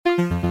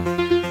Hey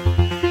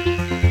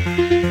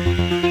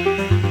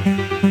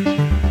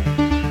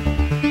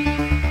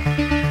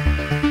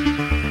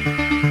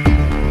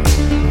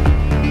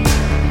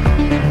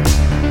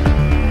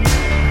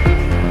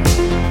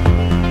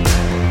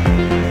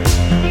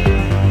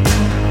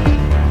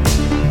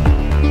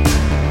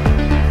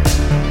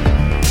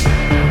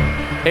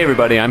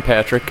everybody, I'm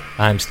Patrick.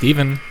 I'm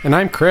Steven. And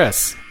I'm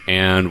Chris.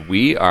 And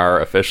we are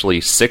officially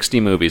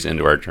 60 movies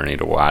into our journey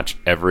to watch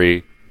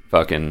every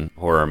fucking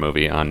horror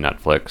movie on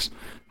Netflix.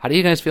 How do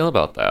you guys feel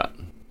about that?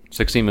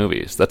 60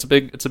 movies. It's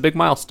a big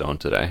milestone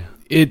today.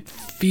 It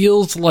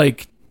feels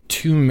like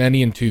too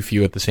many and too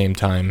few at the same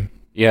time.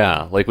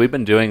 Yeah, like we've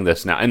been doing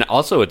this now. And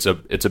also it's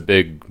a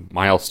big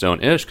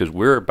milestone-ish because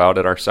we're about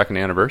at our second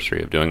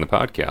anniversary of doing the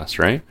podcast,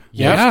 right?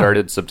 Yeah. We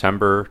started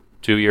September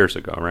 2 years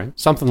ago, right?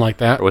 Something like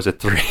that. Or was it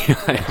 3?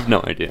 I have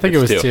no idea. I think it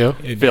was 2.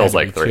 It feels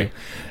like 3.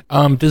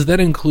 Does that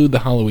include the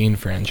Halloween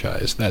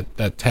franchise,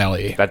 that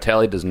tally? That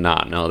tally does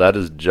not. No, that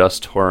is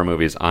just horror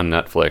movies on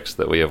Netflix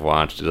that we have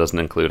watched. It doesn't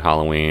include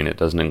Halloween. It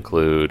doesn't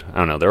include, I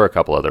don't know, there were a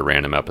couple other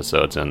random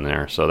episodes in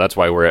there. So that's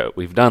why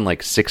we've done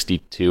like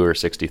 62 or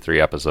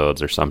 63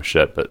 episodes or some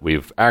shit, but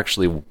we've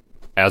actually,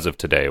 as of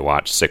today,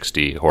 watched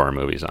 60 horror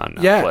movies on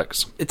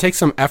Netflix. Yeah, it takes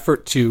some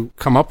effort to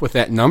come up with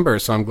that number,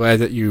 so I'm glad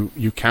that you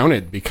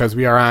counted, because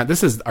we are on,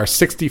 this is our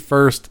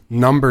 61st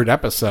numbered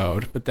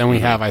episode, but then we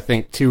have, I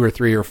think, 2 or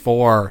 3 or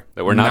 4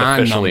 that were not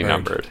officially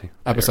numbered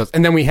episodes.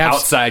 And then we have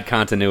outside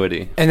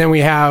continuity. And then we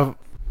have,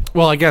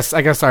 well, I guess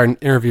our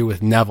interview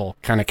with Neville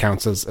kind of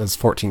counts as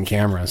 14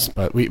 cameras,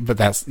 but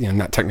that's,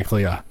 not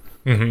technically a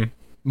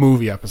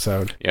movie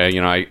episode.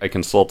 Yeah, I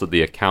consulted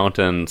the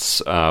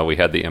accountants. We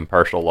had the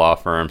impartial law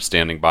firm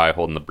standing by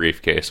holding the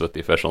briefcase with the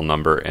official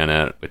number in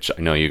it, which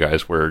I know you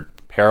guys were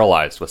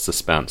paralyzed with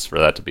suspense for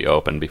that to be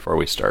open before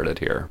we started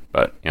here.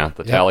 But yeah,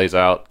 the tally's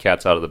out,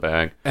 cat's out of the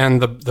bag.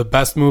 And the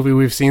best movie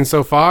we've seen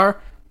so far,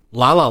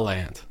 La La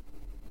Land.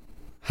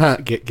 Huh,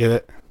 get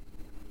it?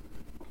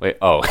 Wait,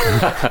 oh.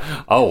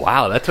 Oh,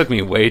 wow, that took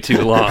me way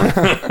too long.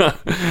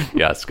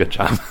 Yes, good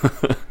job.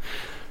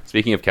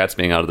 Speaking of cats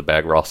being out of the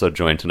bag, we're also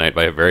joined tonight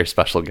by a very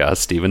special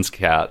guest, Steven's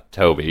cat,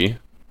 Toby.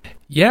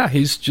 Yeah,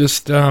 he's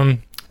just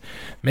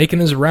making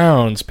his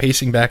rounds,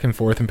 pacing back and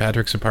forth in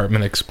Patrick's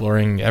apartment,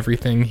 exploring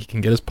everything he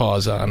can get his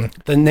paws on.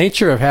 The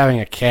nature of having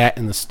a cat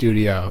in the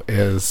studio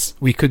is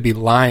we could be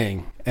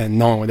lying and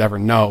no one would ever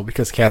know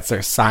because cats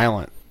are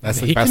silent. That's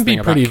the best thing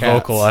about cats. He can be pretty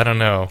vocal, I don't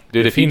know.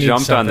 Dude, if he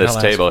jumped on this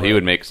table, he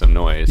would make some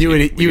noise. You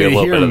would hear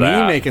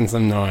me making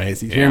some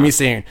noise. You'd hear me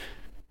saying,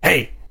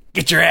 "Hey,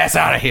 get your ass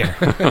out of here."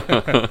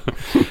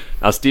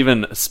 Now,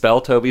 Steven, spell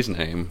Toby's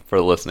name for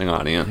the listening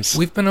audience.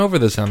 We've been over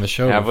this on the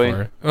show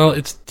before. Well,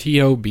 it's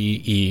Tobe.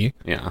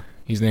 Yeah.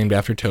 He's named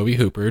after Tobe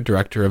Hooper,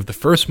 director of the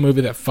first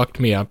movie that fucked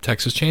me up,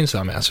 Texas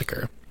Chainsaw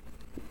Massacre.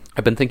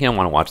 I've been thinking I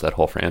want to watch that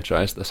whole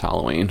franchise this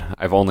Halloween.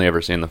 I've only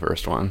ever seen the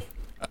first one.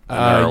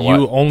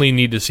 You only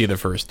need to see the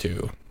first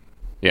 2.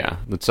 Yeah.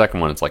 The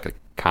second one, it's like a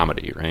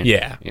comedy, right?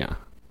 Yeah. Yeah.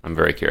 I'm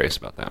very curious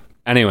about that.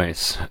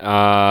 Anyways,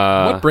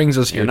 what brings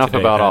us here enough today,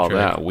 about Patrick?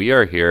 all that. We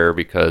are here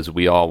because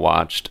we all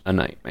watched A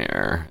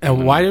Nightmare.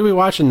 And why did we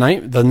watch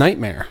The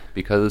Nightmare?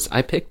 Because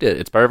I picked it.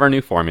 It's part of our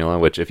new formula,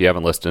 which if you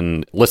haven't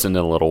listened in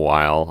a little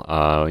while,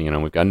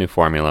 we've got a new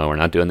formula. We're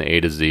not doing the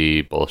A to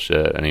Z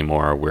bullshit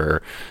anymore.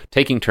 We're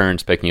taking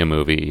turns picking a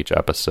movie each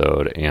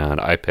episode,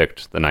 and I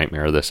picked The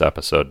Nightmare this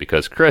episode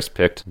because Chris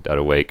picked Dead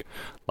Awake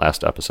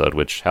last episode,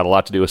 which had a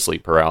lot to do with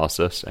sleep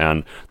paralysis.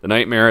 And The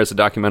Nightmare is a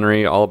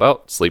documentary all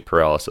about sleep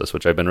paralysis,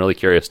 which I've been really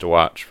curious to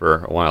watch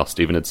for a while.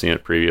 Steven had seen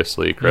it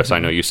previously. Chris, I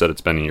know you said it's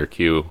been in your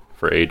queue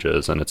for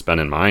ages, and it's been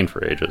in mine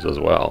for ages as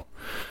well.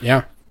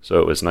 Yeah. So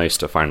it was nice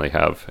to finally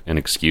have an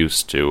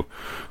excuse to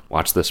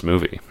watch this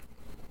movie.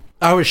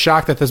 I was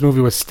shocked that this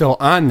movie was still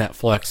on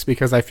Netflix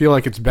because I feel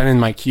like it's been in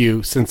my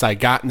queue since I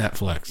got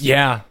Netflix.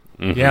 Yeah.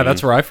 Mm-hmm. Yeah,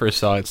 that's where I first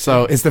saw it.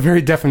 So it's the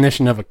very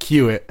definition of a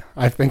queue it.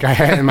 I think I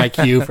had it in my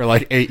queue for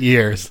like 8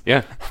 years.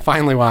 Yeah.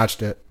 Finally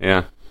watched it.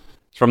 Yeah.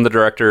 It's from the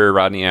director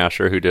Rodney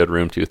Asher, who did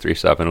Room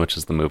 237, which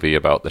is the movie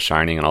about The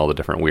Shining and all the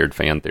different weird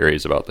fan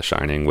theories about The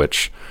Shining,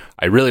 which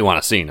I really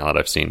want to see now that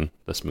I've seen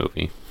this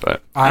movie.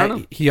 But I don't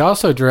know. He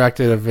also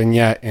directed a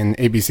vignette in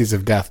ABCs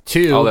of Death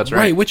 2. Oh, that's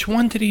right. Wait, which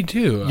one did he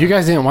do? You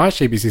guys didn't watch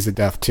ABCs of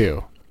Death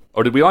 2.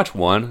 Oh, did we watch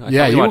one?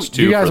 Yeah, we watched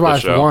 2 you guys for the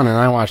watched show. 1 and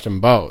I watched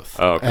them both.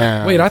 Oh,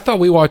 okay. Wait, I thought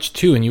we watched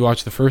 2 and you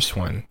watched the first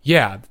one.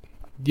 Yeah,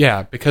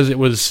 because it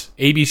was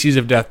ABCs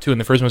of Death 2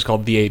 and the first one was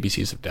called The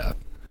ABCs of Death.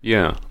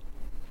 Yeah,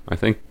 I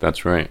think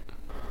that's right.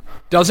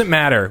 Doesn't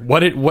matter.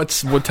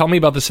 Tell me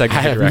about the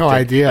segment. I have no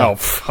idea.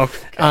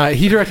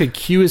 He directed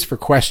Q is for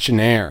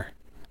Questionnaire.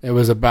 It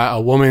was about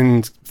a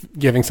woman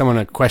giving someone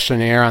a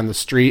questionnaire on the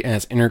street, and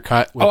it's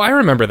intercut with I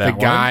remember that the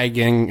guy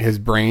getting his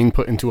brain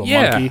put into a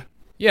monkey.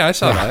 Yeah, I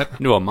saw that.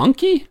 Into a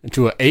monkey?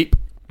 Into an ape.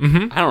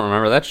 Mm-hmm. I don't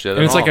remember that shit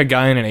And it's like a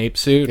guy in an ape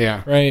suit.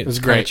 Yeah. Right? It was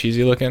Kinda great.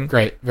 cheesy looking.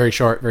 Great. Very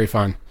short, very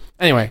fun.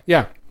 Anyway,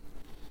 yeah.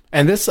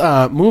 And this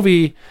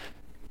movie,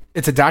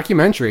 it's a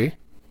documentary.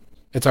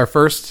 It's our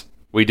first...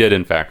 We did,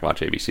 in fact, watch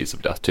ABCs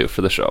of Death 2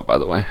 for the show, by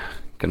the way.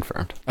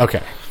 confirmed.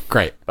 Okay,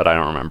 great. But I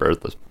don't remember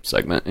the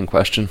segment in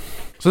question.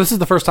 So this is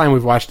the first time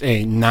we've watched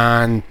a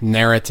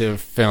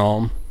non-narrative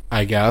film,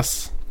 I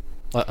guess.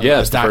 Yeah,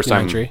 it's the first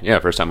time. Yeah,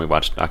 first time we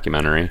watched a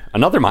documentary.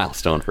 Another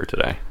milestone for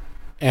today.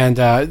 And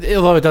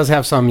although it does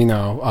have some,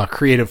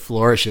 creative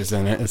flourishes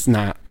in it, it's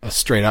not a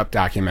straight-up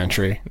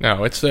documentary.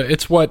 No,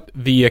 it's what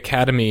the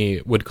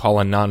Academy would call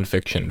a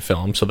nonfiction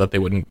film, so that they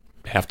wouldn't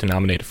have to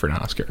nominate it for an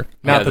Oscar.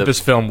 Not that this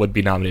film would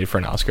be nominated for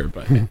an Oscar,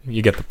 but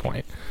you get the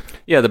point.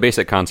 Yeah, the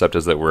basic concept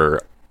is that we're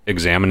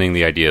examining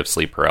the idea of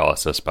sleep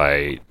paralysis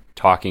by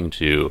talking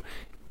to,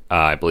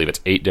 I believe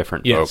it's 8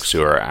 different folks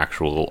who are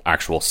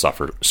actual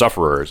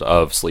sufferers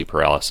of sleep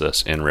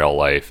paralysis in real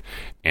life.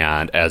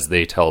 And as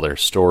they tell their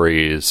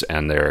stories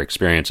and their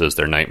experiences,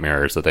 their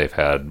nightmares that they've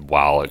had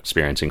while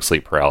experiencing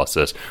sleep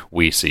paralysis,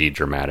 we see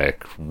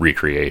dramatic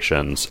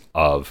recreations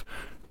of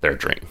their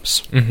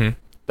dreams. Mm-hmm.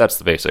 That's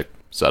the basic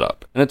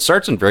setup. And it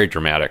starts in very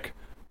dramatic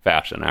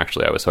fashion.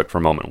 Actually, I was hooked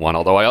from moment one,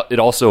 although it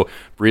also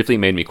briefly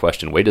made me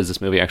question, wait, is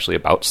this movie actually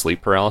about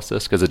sleep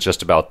paralysis? Because it's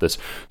just about this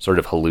sort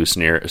of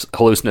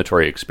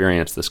hallucinatory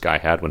experience this guy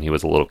had when he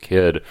was a little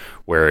kid,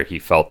 where he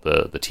felt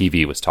the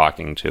TV was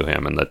talking to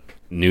him and the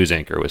news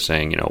anchor was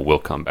saying, we'll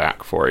come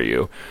back for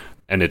you.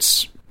 And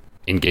it's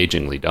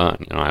engagingly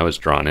done. I was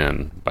drawn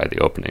in by the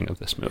opening of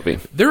this movie.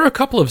 There are a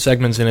couple of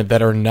segments in it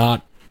that are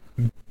not...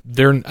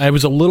 I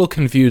was a little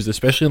confused,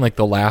 especially in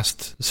the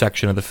last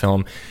section of the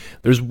film.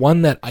 There's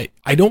one that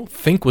I don't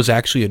think was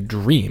actually a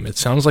dream. It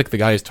sounds like the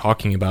guy is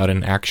talking about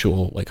an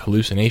actual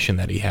hallucination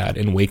that he had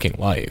in waking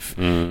life.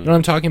 You know what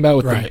I'm talking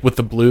about with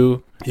the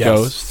blue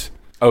ghost?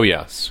 Oh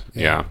yes,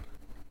 yeah.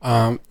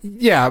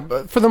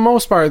 But for the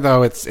most part,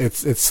 though,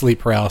 it's sleep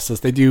paralysis.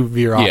 They do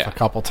veer off a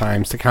couple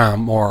times to kind of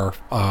more,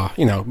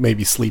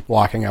 maybe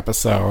sleepwalking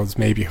episodes,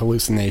 maybe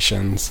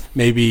hallucinations,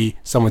 maybe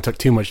someone took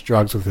too much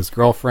drugs with his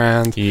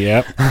girlfriend.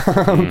 Yep.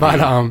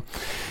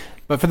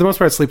 But for the most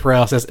part, it's sleep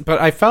paralysis. But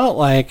I felt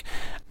like,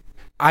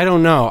 I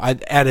don't know,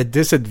 I'd at a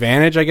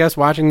disadvantage, I guess,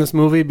 watching this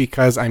movie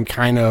because I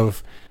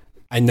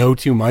know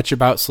too much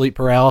about sleep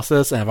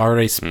paralysis, and I've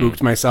already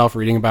spooked myself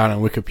reading about it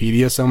on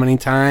Wikipedia so many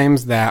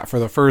times that for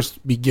the first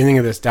beginning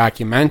of this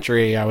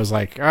documentary, I was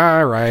like,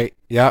 all right,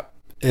 yep,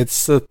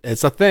 it's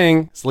a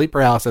thing, sleep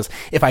paralysis.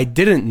 If I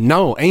didn't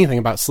know anything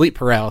about sleep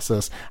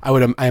paralysis,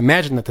 I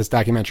imagine that this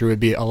documentary would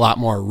be a lot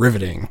more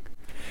riveting.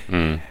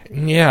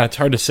 Yeah, it's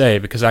hard to say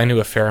because I knew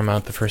a fair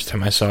amount the first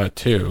time I saw it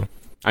too.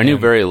 I knew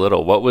very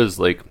little. What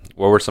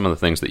were some of the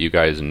things that you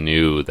guys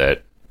knew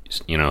that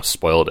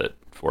spoiled it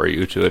for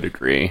you to a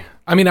degree?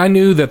 I mean, I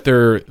knew that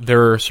there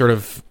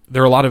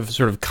are a lot of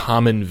sort of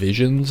common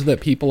visions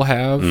that people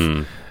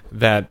have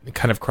that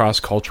kind of cross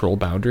cultural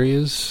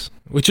boundaries,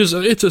 which is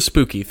it's a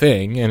spooky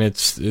thing, and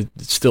it's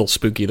still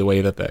spooky the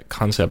way that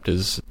concept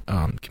is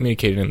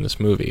communicated in this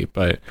movie.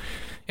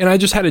 And I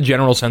just had a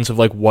general sense of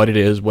what it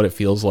is, what it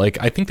feels like.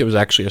 I think there was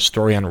actually a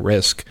story on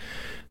Risk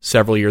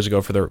several years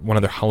ago for one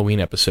of their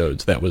Halloween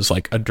episodes that was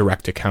a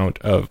direct account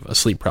of a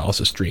sleep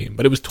paralysis dream,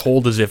 but it was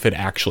told as if it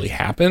actually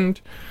happened.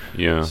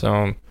 Yeah.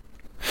 So,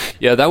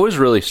 yeah, that was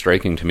really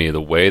striking to me, the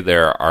way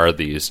there are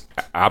these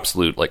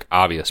absolute,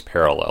 obvious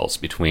parallels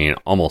between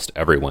almost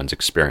everyone's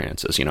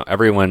experiences.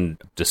 Everyone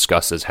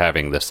discusses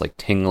having this,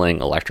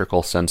 tingling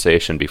electrical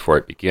sensation before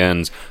it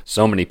begins.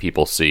 So many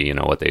people see,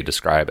 what they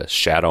describe as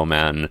shadow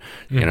men,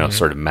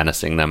 sort of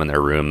menacing them in their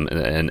room.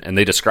 And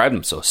they describe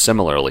them so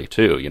similarly,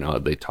 too.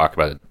 They talk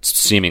about it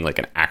seeming like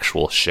an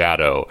actual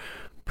shadow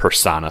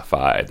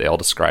personified. They all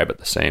describe it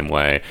the same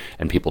way,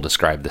 and people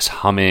describe this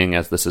humming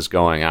as this is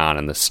going on,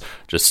 and this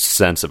just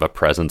sense of a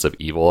presence of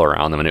evil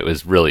around them. And it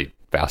was really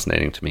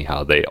fascinating to me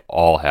how they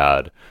all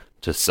had,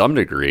 to some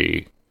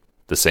degree,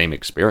 the same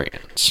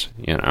experience.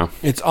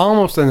 It's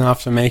almost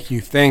enough to make you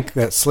think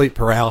that sleep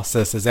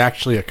paralysis is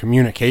actually a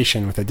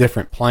communication with a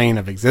different plane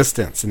of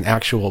existence, an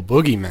actual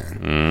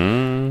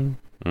boogeyman.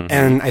 Mm-hmm.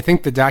 And I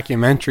think the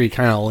documentary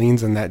kind of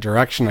leans in that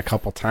direction a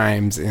couple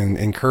times in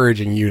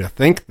encouraging you to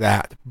think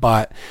that.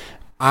 But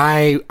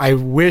I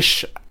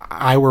wish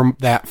I were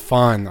that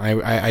fun.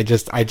 I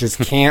just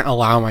can't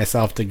allow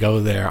myself to go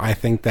there. I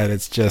think that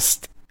it's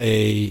just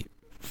people's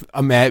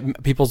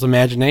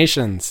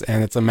imaginations,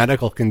 and it's a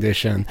medical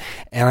condition.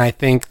 And I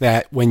think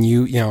that when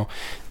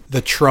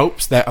the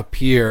tropes that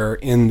appear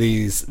in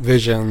these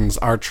visions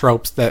are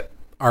tropes that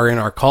are in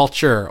our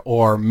culture,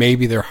 or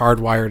maybe they're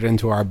hardwired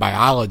into our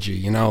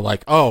biology,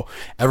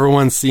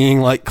 everyone's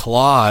seeing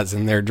claws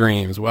in their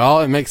dreams.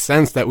 Well, it makes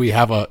sense that we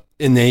have a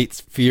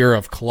innate fear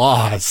of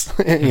claws,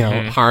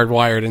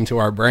 hardwired into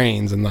our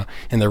brains in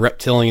the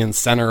reptilian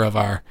center of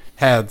our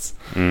heads.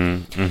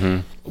 Mm-hmm.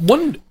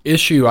 One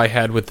issue I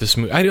had with this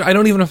movie, I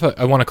don't even know if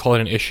I want to call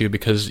it an issue,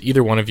 because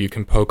either one of you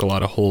can poke a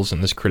lot of holes in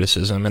this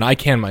criticism, and I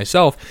can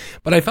myself,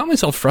 but I found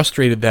myself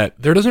frustrated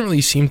that there doesn't really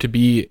seem to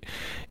be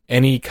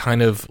any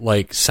kind of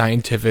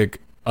scientific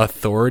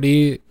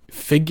authority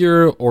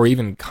figure or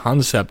even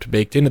concept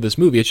baked into this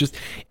movie. It's just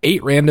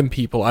 8 random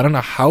people. I don't know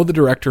how the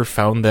director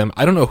found them.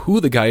 I don't know who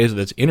the guy is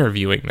that's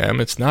interviewing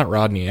them. It's not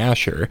Rodney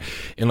Asher,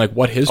 and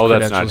what his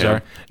credentials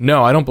are.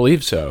 No, I don't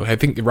believe so. I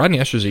think Rodney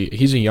Asher's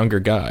he's a younger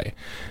guy.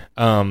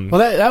 Well,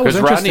 that was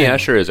Because Rodney interesting.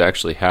 Asher has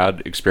actually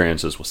had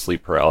experiences with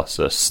sleep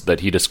paralysis that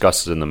he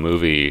discusses in the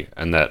movie,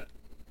 and that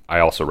I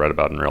also read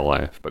about in real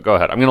life. But go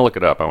ahead. I'm going to look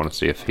it up. I want to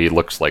see if he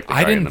looks like the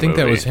guy I didn't in the think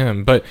that movie. was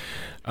him, but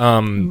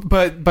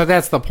But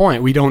that's the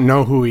point. We don't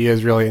know who he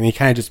is really, and he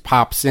kind of just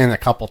pops in a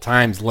couple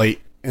times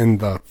late in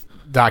the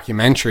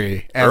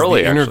documentary as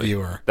Early, the actually.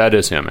 interviewer. That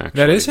is him, actually.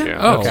 that is him. Yeah,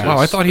 Oh, that's wow!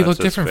 I his- thought he that's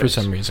looked his different for face.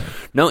 some reason.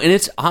 No, and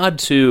it's odd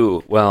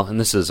to, well, and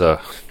this is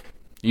a...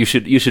 You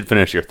should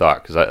finish your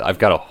thought, because I've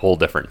got a whole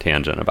different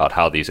tangent about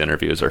how these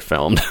interviews are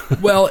filmed.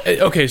 Well,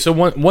 okay, so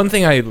one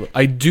thing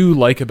I do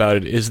like about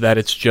it is that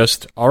it's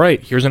just, all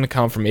right, here's an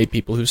account from 8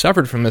 people who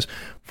suffered from this.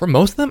 For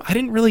most of them, I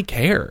didn't really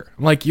care.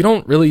 Like, you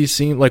don't really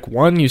seem, like,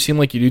 one, you seem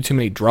like you do too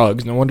many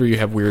drugs, no wonder you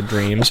have weird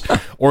dreams.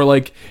 Or,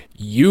 like,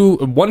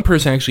 one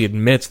person actually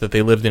admits that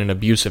they lived in an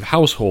abusive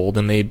household,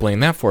 and they blame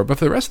that for it. But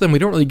for the rest of them, we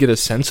don't really get a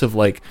sense of,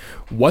 like,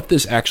 what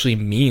this actually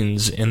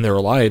means in their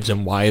lives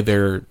and why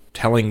they're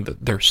telling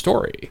their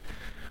story.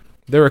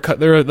 There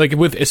are like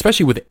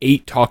especially with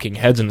 8 talking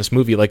heads in this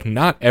movie, like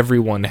not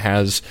everyone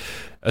has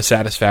a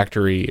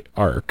satisfactory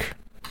arc.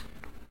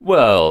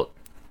 Well,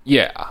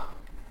 yeah.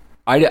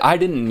 I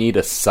didn't need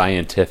a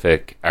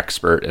scientific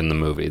expert in the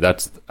movie.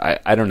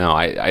 I don't know.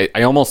 I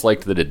almost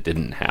liked that it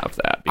didn't have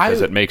that,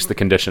 because it makes the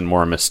condition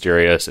more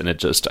mysterious, and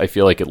I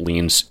feel like it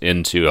leans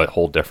into a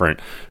whole different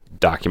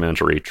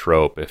documentary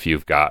trope if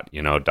you've got,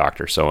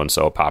 Dr.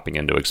 So-and-so popping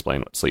in to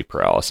explain what sleep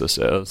paralysis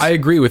is. I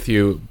agree with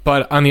you,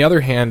 but on the other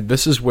hand,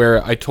 this is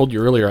where I told you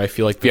earlier, I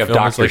feel like the you have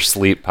film is Dr. like,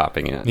 Sleep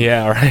popping in.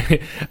 yeah,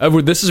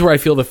 right. This is where I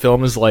feel the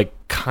film is like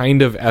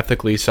kind of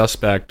ethically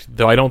suspect,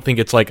 though I don't think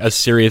it's like a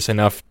serious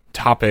enough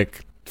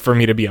topic for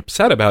me to be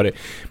upset about it.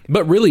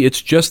 But really,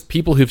 it's just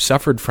people who've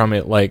suffered from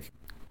it, like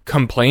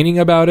complaining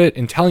about it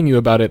and telling you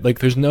about it. Like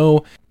there's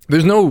no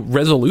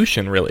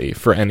resolution really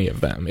for any of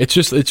them. It's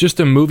just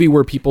a movie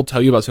where people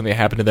tell you about something that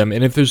happened to them.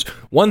 And if there's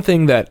one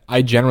thing that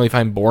I generally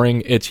find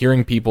boring, it's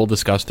hearing people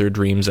discuss their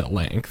dreams at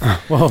length.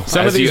 Well,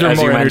 Some of these are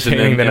more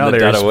entertaining than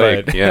others,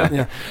 but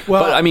yeah.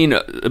 Well, But I mean,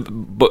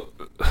 but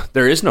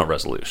there is no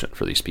resolution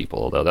for these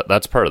people, though.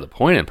 That's part of the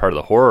point, and part of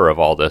the horror of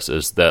all this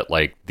is that,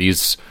 like,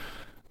 these,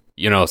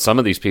 some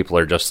of these people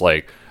are just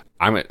like,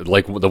 I'm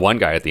like, the one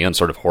guy at the end,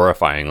 sort of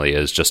horrifyingly,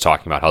 is just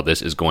talking about how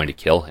this is going to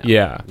kill him.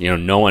 Yeah.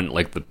 No one,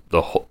 like,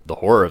 the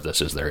horror of this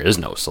is there is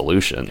no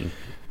solution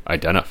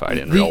identified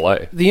in real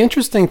life. The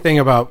interesting thing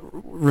about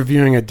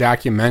reviewing a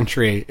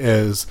documentary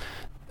is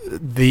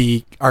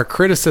our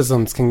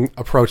criticisms can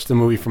approach the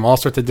movie from all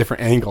sorts of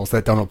different angles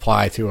that don't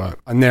apply to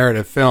a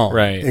narrative film,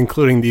 Right.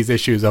 Including these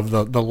issues of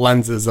the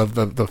lenses of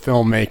the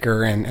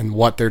filmmaker and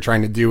what they're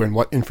trying to do and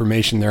what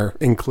information they're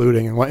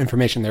including and what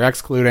information they're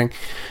excluding.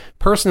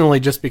 Personally,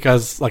 just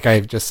because, like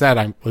I've just said,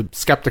 I'm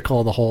skeptical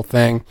of the whole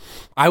thing,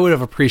 I would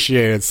have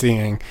appreciated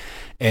seeing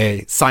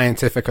a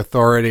scientific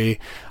authority.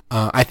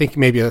 I think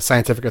maybe a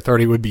scientific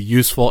authority would be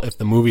useful if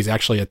the movie's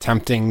actually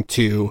attempting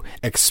to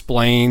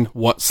explain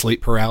what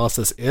sleep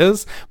paralysis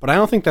is, but I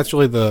don't think that's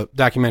really the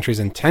documentary's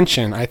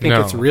intention. I think No.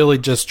 it's really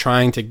just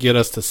trying to get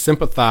us to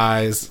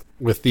sympathize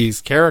with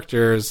these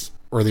characters,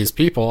 or these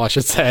people, I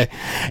should say,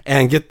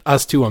 and get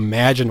us to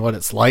imagine what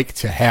it's like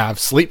to have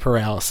sleep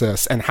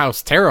paralysis and how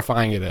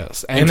terrifying it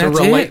is, and to that's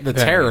relate it, the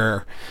then.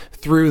 terror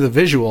through the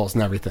visuals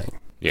and everything.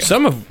 Yeah.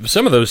 Some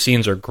of those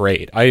scenes are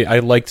great. I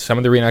liked some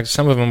of the reenactments.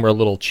 Some of them were a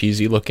little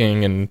cheesy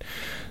looking and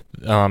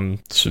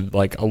so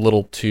like a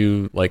little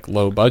too like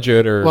low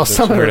budget or Well, the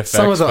some weird of the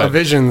effects, but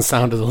visions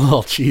sounded a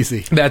little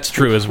cheesy. that's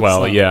true as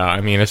well. So- Yeah, I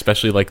mean,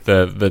 especially like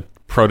the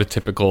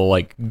prototypical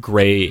like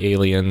gray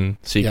alien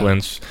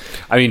sequence.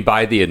 I mean,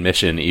 by the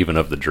admission even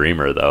of the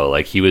dreamer, though,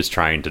 like, he was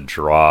trying to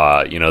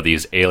draw,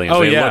 these aliens.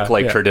 Oh, They yeah, look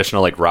like yeah.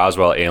 traditional, like,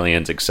 Roswell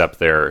aliens, except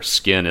their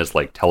skin is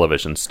like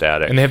television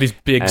static. And they have these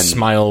big And-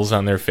 smiles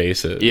on their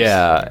faces.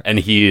 Yeah, and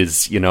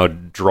he's,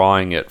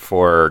 drawing it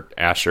for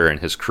Asher and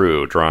his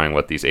crew, drawing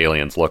what these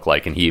aliens look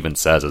like, and he even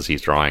says as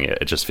he's drawing it,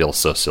 it just feels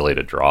so silly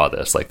to draw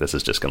this. Like, this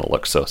is just going to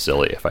look so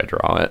silly if I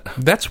draw it.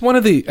 That's one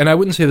of the, and I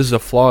wouldn't say this is a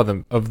flaw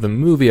of the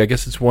movie. I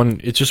guess it's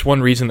just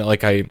one reason that,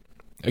 like, I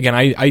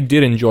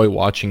did enjoy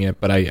watching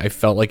it, but I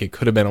felt like it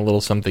could have been a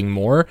little something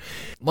more.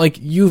 Like,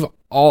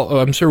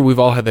 I'm sure we've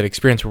all had that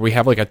experience where we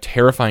have like a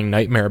terrifying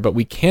nightmare, but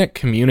we can't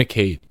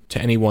communicate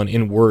to anyone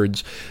in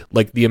words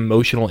like the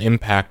emotional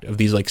impact of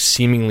these like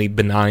seemingly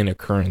benign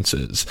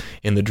occurrences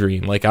in the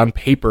dream. Like, on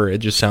paper it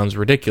just sounds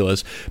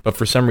ridiculous, but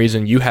for some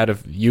reason you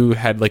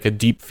had like a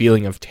deep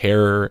feeling of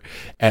terror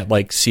at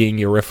like seeing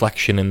your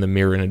reflection in the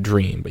mirror in a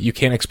dream, but you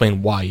can't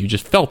explain why. You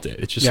just felt it.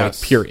 It's just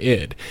Yes. like pure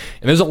id.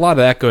 And there's a lot of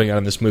that going on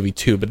in this movie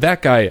too, but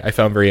that guy I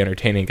found very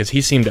entertaining because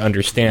he seemed to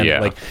understand Yeah.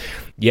 like,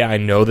 yeah, I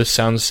know this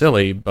sounds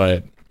silly,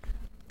 but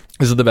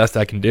this is the best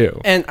I can do.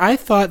 And I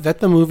thought that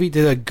the movie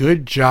did a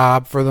good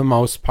job for the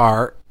most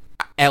part.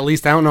 At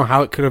least I don't know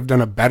how it could have done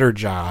a better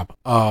job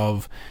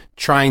of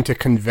trying to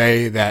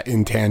convey that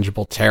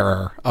intangible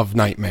terror of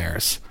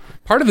nightmares.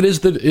 Part of it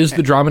is the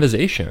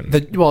dramatization.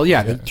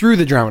 Through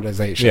the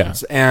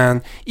dramatizations.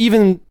 And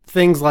even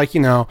things like,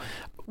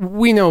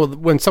 we know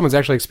when someone's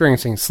actually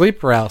experiencing sleep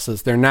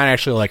paralysis, they're not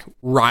actually like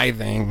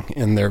writhing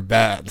in their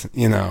bed.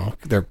 You know,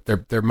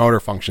 their motor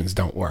functions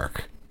don't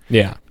work.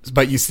 Yeah.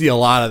 But you see a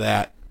lot of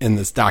that in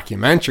this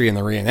documentary and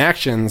the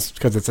reenactions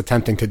because it's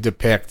attempting to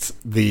depict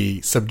the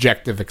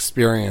subjective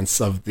experience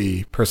of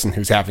the person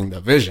who's having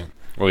the vision.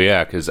 Well,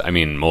 yeah, because, I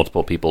mean,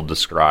 multiple people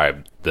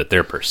described that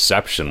their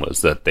perception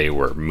was that they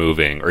were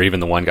moving, or even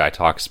the one guy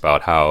talks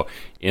about how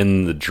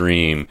in the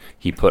dream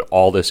he put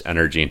all this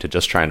energy into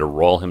just trying to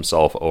roll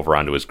himself over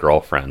onto his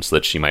girlfriend so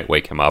that she might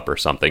wake him up or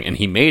something, and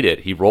he made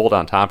it. He rolled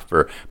on top of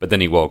her, but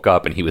then he woke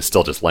up and he was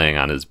still just laying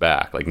on his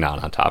back, like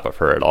not on top of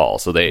her at all.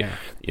 So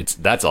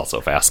that's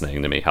also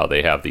fascinating to me, how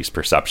they have these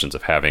perceptions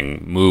of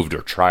having moved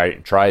or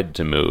tried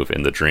to move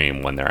in the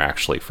dream when they're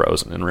actually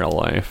frozen in real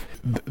life.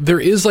 There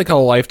is like a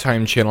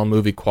Lifetime channel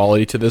movie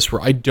quality to this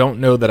where I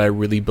don't know that I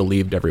really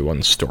believed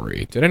everyone's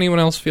story. Did anyone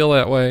else feel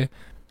that way?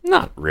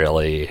 Not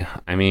really.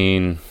 I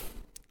mean,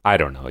 I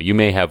don't know. You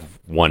may have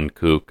one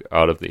kook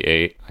out of the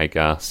 8, I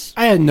guess.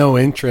 I had no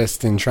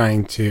interest in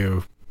trying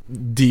to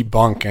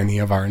debunk any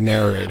of our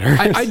narrators.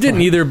 I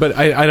didn't either, but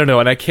I don't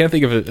know, and I can't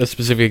think of a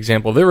specific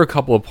example. There were a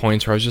couple of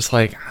points where I was just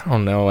like, I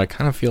don't know, I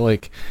kind of feel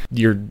like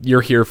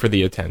you're here for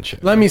the attention.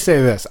 Let me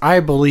say this.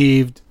 I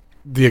believed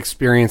the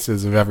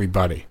experiences of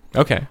everybody.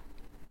 Okay.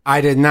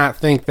 I did not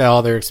think that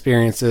all their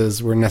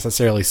experiences were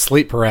necessarily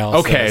sleep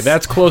paralysis. Okay,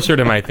 that's closer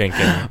to my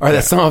thinking. Or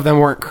that some of them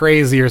weren't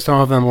crazy or some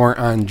of them weren't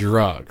on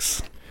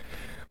drugs.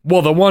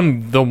 Well,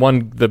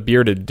 the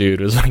bearded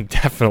dude was like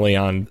definitely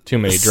on too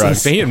many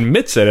drugs. He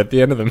admits it at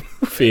the end of the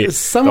movie.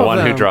 Some the of one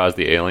them, who draws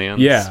the aliens?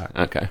 Yeah.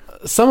 Okay.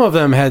 Some of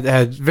them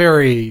had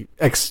very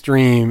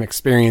extreme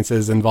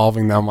experiences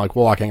involving them like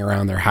walking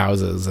around their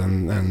houses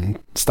and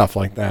stuff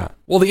like that.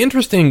 Well, the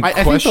interesting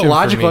I think the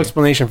logical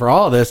explanation for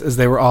all of this is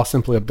they were all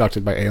simply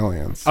abducted by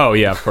aliens. Oh,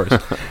 yeah, of course.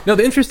 No,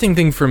 the interesting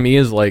thing for me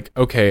is like,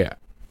 okay,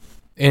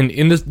 and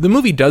in this, the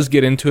movie does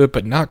get into it,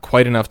 but not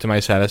quite enough to my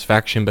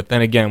satisfaction. But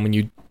then again, when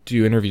you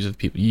do interviews with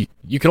people,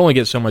 you can only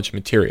get so much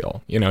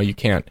material. You know, you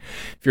can't,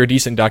 if you're a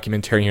decent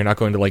documentarian, you're not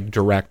going to like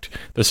direct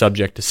the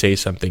subject to say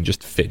something just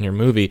to fit in your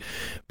movie.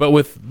 But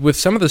with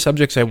some of the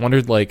subjects, I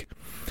wondered like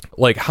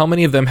how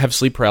many of them have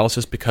sleep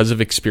paralysis because of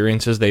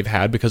experiences they've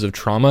had because of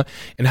trauma,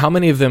 and how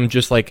many of them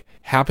just like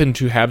happen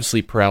to have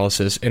sleep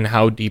paralysis, and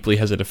how deeply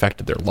has it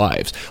affected their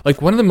lives.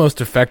 Like one of the most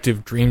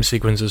effective dream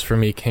sequences for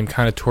me came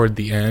kind of toward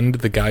the end.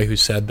 The guy who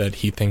said that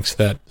he thinks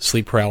that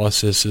sleep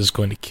paralysis is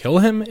going to kill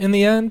him in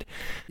the end.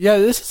 Yeah,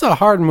 this is a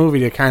hard movie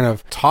to kind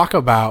of talk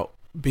about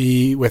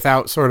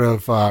without sort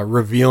of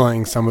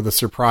revealing some of the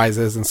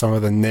surprises and some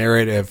of the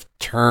narrative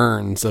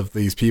turns of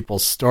these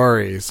people's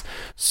stories.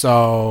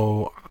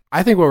 So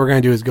I think what we're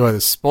going to do is go to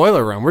the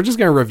spoiler room. We're just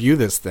going to review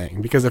this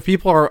thing because if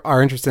people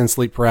are interested in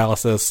sleep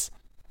paralysis,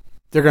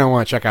 they're going to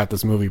want to check out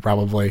this movie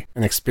probably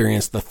and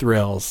experience the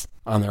thrills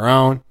on their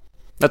own.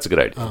 That's a good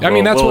idea. I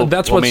mean, that's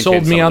what maintain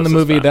sold me some on of the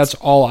movie. suspense. That's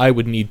all I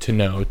would need to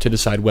know to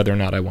decide whether or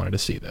not I wanted to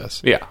see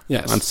this. Yeah.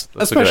 Yes. That's a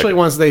good Especially idea.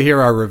 once they hear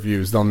our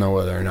reviews, they'll know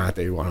whether or not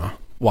they want to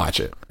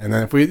watch it. And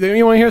then if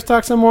you want to hear us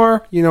talk some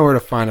more, you know where to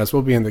find us.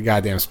 We'll be in the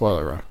goddamn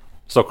spoiler room.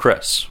 So,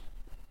 Chris,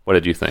 what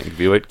did you think?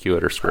 View it, cue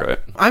it, or screw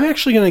it? I'm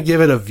actually going to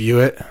give it a view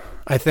it.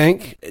 I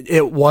think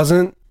it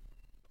wasn't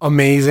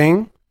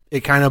amazing.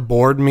 It kind of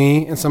bored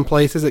me in some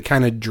places. It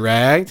kind of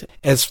dragged.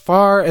 As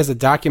far as a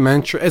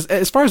documentary,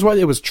 as far as what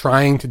it was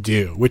trying to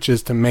do, which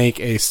is to make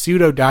a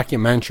pseudo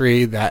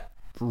documentary that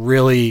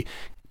really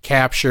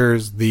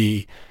captures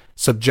the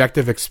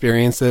subjective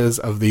experiences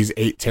of these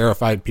 8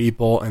 terrified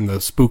people and the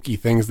spooky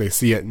things they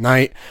see at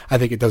night. I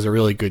think it does a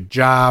really good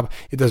job.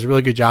 It does a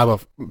really good job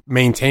of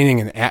maintaining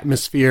an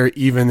atmosphere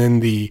even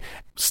in the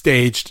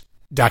staged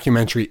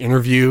documentary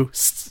interview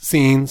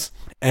scenes.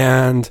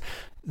 And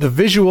the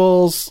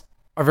visuals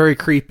are very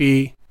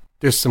creepy.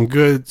 There's some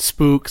good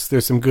spooks.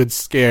 There's some good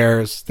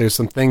scares. There's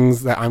some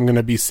things that I'm going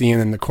to be seeing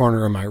in the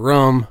corner of my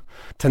room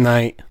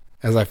tonight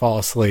as I fall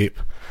asleep.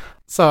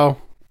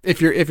 So if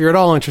you're at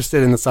all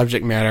interested in the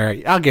subject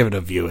matter, I'll give it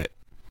a view it.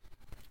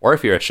 Or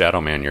if you're a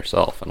shadow man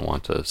yourself and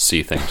want to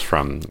see things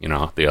from,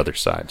 the other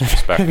side's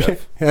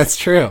perspective. That's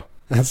true.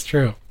 That's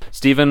true.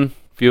 Steven,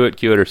 view it,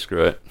 cue it, or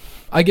screw it?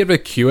 I give it a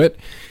cue it.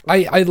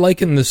 I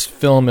liken this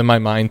film in my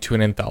mind to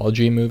an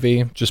anthology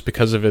movie just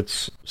because of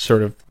its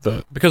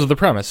because of the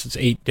premise. It's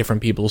 8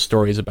 different people's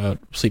stories about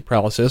sleep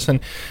paralysis,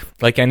 and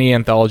like any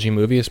anthology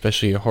movie,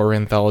 especially a horror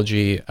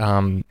anthology,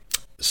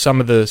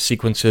 some of the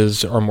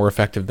sequences are more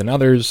effective than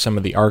others. Some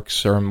of the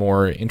arcs are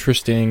more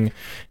interesting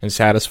and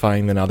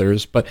satisfying than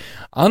others. But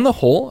on the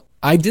whole,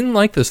 I didn't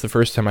like this the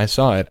first time I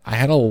saw it. I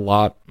had a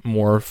lot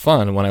more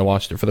fun when I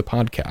watched it for the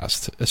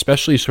podcast,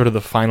 especially sort of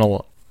the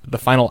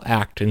final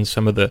act and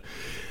some of the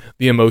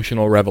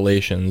emotional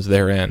revelations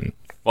therein.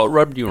 What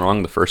rubbed you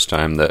wrong the first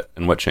time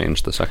and what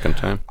changed the second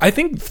time? I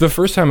think the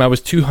first time I was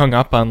too hung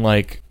up on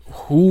like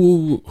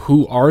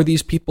who are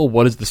these people?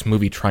 What is this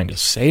movie trying to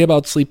say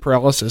about sleep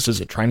paralysis? Is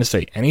it trying to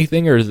say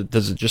anything, or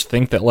does it just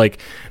think that like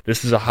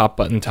this is a hot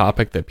button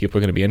topic that people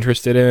are going to be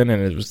interested in,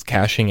 and it was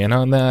cashing in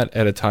on that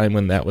at a time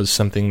when that was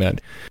something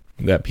that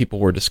that people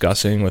were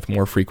discussing with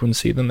more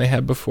frequency than they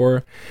had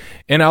before.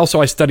 And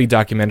also I studied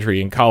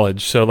documentary in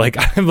college, so like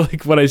I'm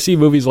like when I see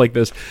movies like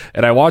this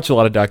and I watch a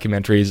lot of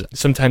documentaries,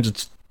 sometimes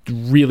it's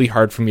really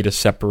hard for me to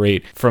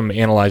separate from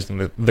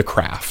analyzing the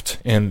craft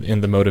and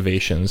the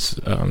motivations,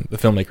 the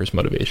filmmaker's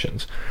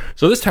motivations.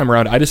 So this time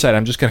around, I decided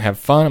I'm just going to have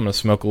fun. I'm going to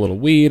smoke a little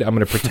weed. I'm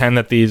going to pretend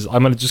that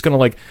I'm just going to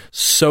like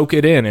soak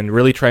it in and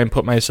really try and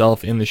put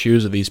myself in the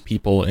shoes of these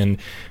people and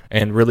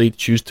really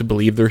choose to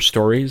believe their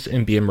stories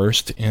and be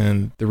immersed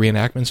in the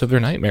reenactments of their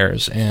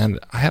nightmares. And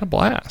I had a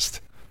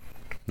blast.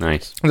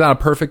 Nice. It's not a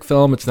perfect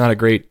film. It's not a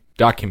great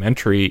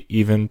documentary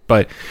even,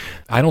 but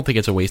I don't think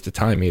it's a waste of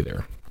time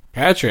either.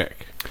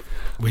 Patrick,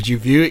 would you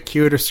view it,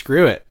 cue it, or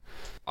screw it?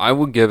 I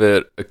would give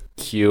it a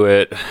cue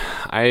it.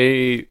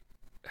 I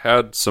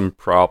had some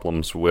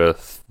problems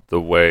with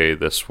the way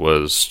this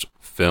was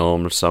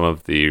filmed. Some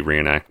of the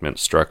reenactment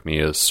struck me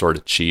as sort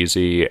of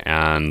cheesy,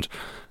 and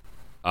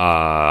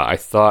I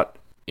thought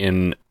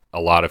in a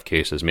lot of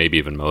cases, maybe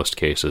even most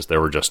cases,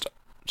 there were just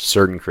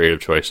certain creative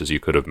choices you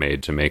could have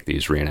made to make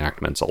these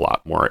reenactments a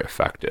lot more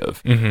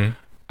effective. Mm-hmm.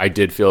 I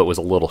did feel it was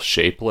a little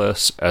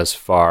shapeless as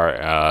far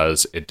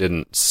as it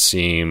didn't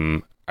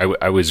seem...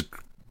 I was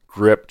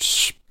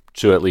gripped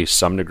to at least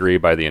some degree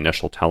by the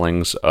initial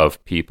tellings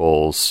of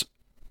people's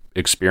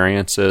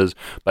experiences,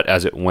 but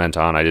as it went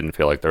on, I didn't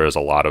feel like there was a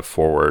lot of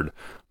forward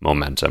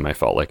momentum. I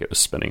felt like it was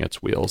spinning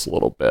its wheels a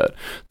little bit.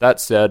 That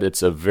said,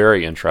 it's a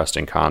very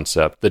interesting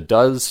concept that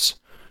does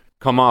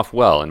come off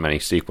well in many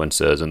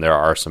sequences, and there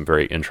are some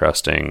very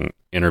interesting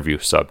interview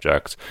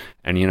subjects.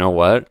 And you know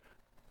what?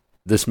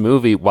 This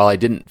movie, while I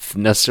didn't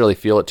necessarily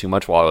feel it too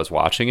much while I was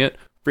watching it,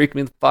 freaked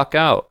me the fuck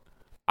out.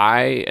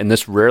 And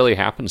this rarely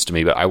happens to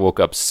me, but I woke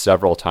up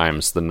several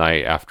times the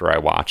night after I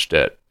watched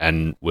it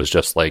and was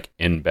just like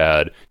in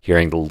bed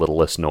hearing the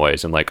littlest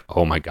noise and like,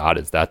 oh my God,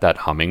 is that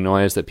humming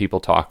noise that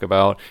people talk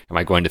about? Am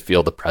I going to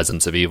feel the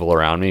presence of evil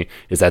around me?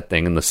 Is that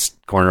thing in the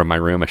corner of my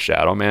room a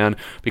shadow man?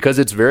 Because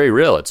it's very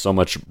real. It's so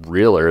much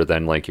realer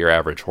than like your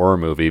average horror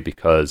movie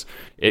because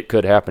it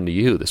could happen to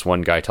you. This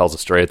one guy tells a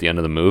story at the end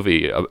of the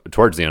movie,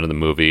 towards the end of the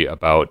movie,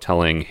 about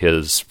telling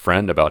his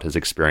friend about his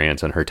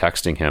experience and her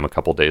texting him a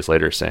couple days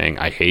later saying,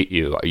 I hate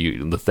you.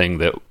 The thing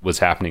that was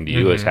happening to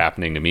you is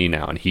happening to me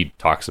now. And he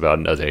talks about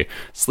it as a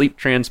sleep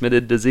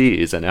transmitted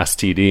disease, an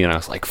STD, and I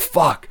was like,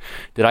 fuck,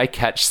 did I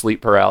catch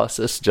sleep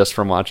paralysis just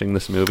from watching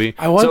this movie?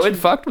 So it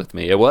fucked with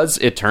me.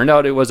 It turned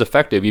out it was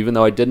effective, even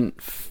though I didn't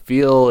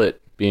feel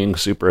it being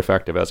super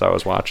effective as I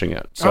was watching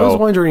it. So I was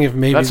wondering if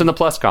maybe that's in the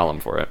plus column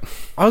for it.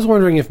 I was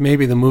wondering if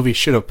maybe the movie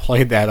should have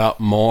played that up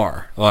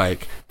more.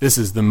 Like, this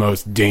is the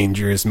most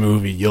dangerous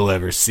movie you'll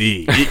ever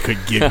see. It could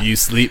give you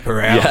sleep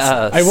paralysis.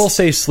 Yes. I will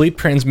say sleep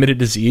transmitted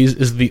disease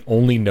is the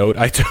only note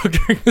I took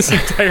during this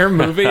entire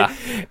movie,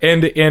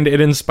 and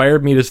it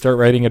inspired me to start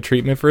writing a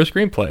treatment for a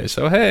screenplay.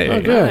 So hey, Oh,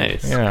 good.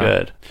 Nice. Yeah.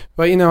 Good.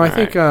 But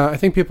I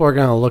think people are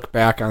going to look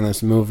back on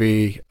this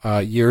movie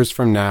years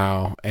from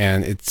now,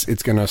 and it's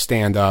going to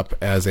stand up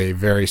as a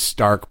very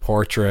stark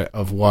portrait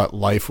of what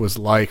life was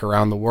like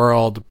around the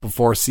world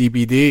before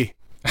CBD.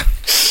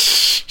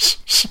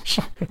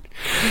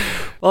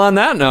 Well, on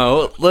that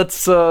note,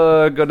 let's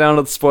go down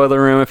to the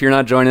spoiler room. If you're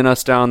not joining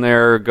us down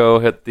there, go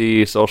hit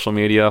the social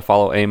media.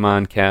 Follow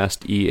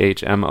AMONcast,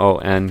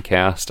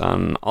 EHMONcast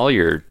on all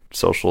your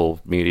social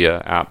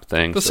media app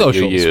things The that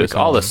socials, you we use.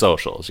 call All the them.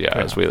 socials,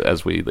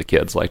 as we the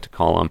kids like to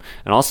call them.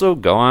 And also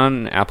go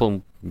on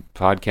Apple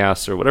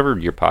Podcasts or whatever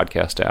your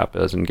podcast app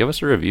is and give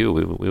us a review.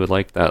 We would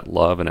like that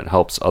love, and it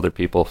helps other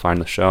people find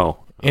the show.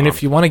 And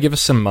if you want to give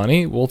us some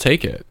money, we'll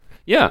take it.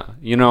 Yeah,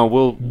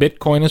 we'll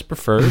Bitcoin is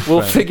preferred. We'll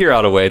but- figure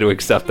out a way to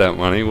accept that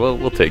money.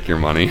 We'll take your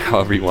money,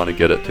 however you want to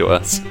get it to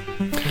us.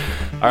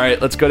 All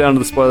right, let's go down to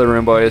the spoiler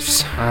room,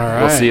 boys. All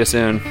right. We'll see you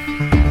soon.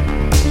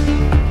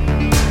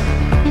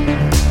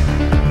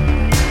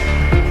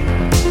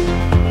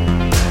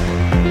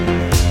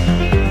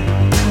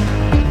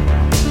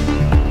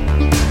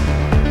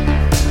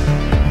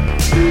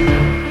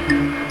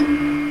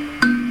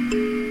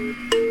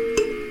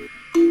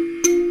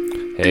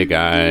 Hey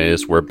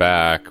guys, we're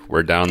back.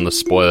 We're down the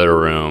spoiler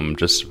room.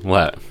 Just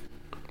what?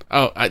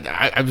 Oh, I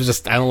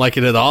don't like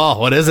it at all.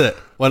 What is it?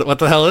 What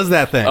the hell is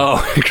that thing?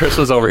 Oh, Chris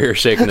was over here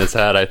shaking his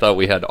head. I thought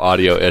we had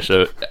audio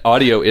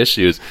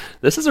issues.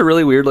 This is a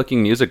really weird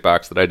looking music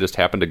box that I just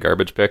happened to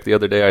garbage pick the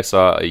other day. I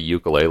saw a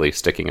ukulele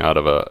sticking out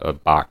of a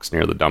box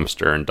near the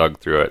dumpster and dug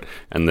through it,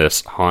 and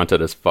this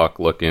haunted as fuck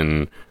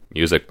looking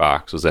music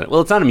box was in it.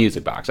 Well, it's not a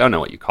music box. I don't know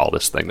what you call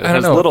this thing. It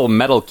has little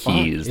metal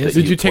keys. That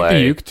Did you take the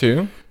play. uke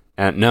too?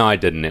 And no, I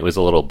didn't. It was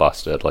a little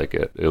busted. Like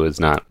it was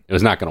not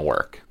going to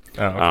work.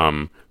 Oh,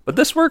 okay. But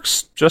this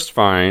works just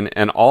fine,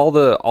 and all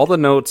the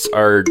notes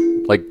are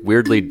like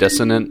weirdly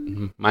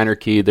dissonant, minor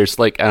key. There's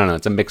like, I don't know,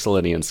 it's a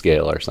Mixolydian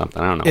scale or something.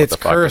 I don't know. it's what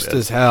the fuck cursed it is.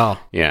 as hell.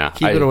 Yeah,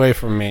 Keep it away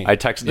from me. I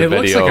texted a It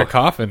looks video. like a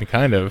coffin,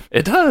 kind of.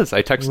 It does.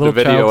 I texted a Little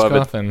video child's of it.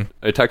 coffin.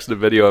 I texted a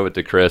video of it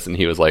to Chris, and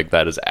he was like,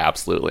 "That is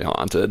absolutely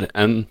haunted,"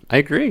 and I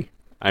agree.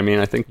 I mean,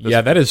 I think this,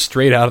 Yeah, that is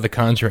straight out of the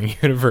Conjuring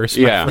universe.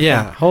 my Yeah. friend.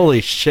 Yeah,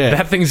 holy shit.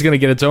 That thing's going to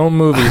get its own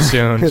movie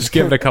soon. Just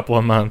give it a couple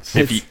of months.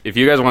 if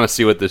you guys want to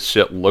see what this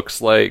shit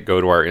looks like, go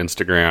to our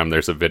Instagram.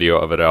 There's a video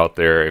of it out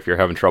there. If you're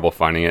having trouble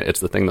finding it, it's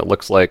the thing that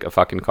looks like a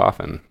fucking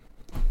coffin.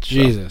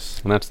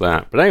 Jesus. And that's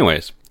that. But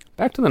anyways,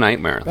 back to the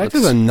nightmare. Back to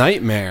the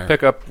nightmare.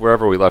 Pick up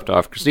wherever we left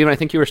off. Christine, I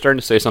think you were starting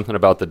to say something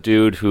about the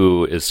dude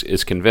who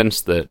is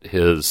convinced that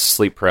his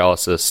sleep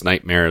paralysis,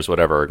 nightmares,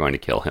 whatever, are going to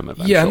kill him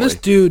eventually. Yeah, and this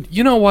dude,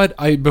 you know what?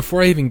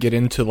 Before I even get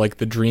into like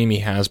the dream he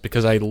has,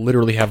 because I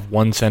literally have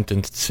one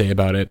sentence to say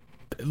about it.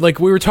 Like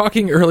we were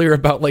talking earlier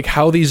about like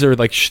how these are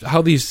like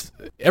how these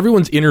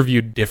everyone's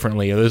interviewed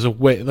differently. There's a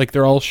way like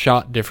they're all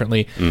shot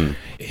differently.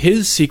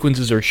 His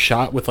sequences are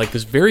shot with like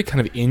this very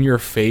kind of in your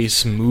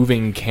face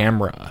moving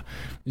camera.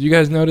 Did you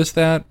guys notice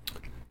that?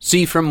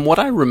 See, from what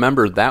I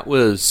remember, that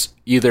was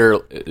either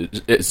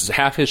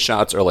half his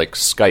shots are like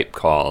Skype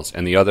calls,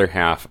 and the other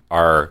half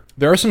are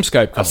There are some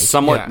Skype a calls.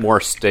 somewhat more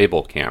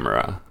stable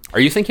camera. Are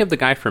you thinking of the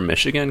guy from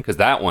Michigan? Because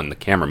that one, the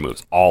camera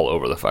moves all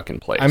over the fucking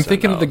place. I'm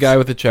thinking in of the those. guy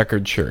with the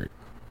checkered shirt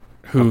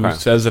who Okay.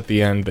 says at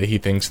the end that he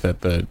thinks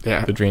that the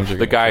dreams are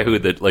The gonna guy kill who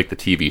him. the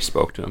TV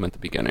spoke to him at the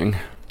beginning.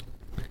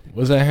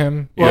 Was that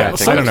him? Well, Yeah, I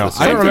think I don't it know. was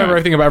the I don't same remember guy.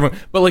 everything about everyone.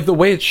 But like the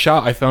way it's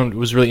shot, I found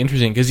was really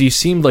interesting because he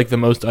seemed like the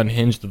most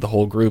unhinged of the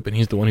whole group, and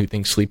he's the one who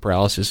thinks sleep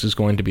paralysis is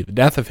going to be the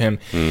death of him.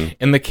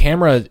 And the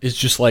camera is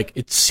just like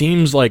it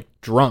seems like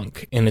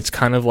drunk, and it's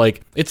kind of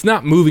like it's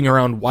not moving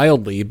around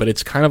wildly, but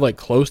it's kind of like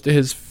close to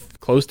his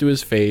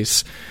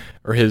face.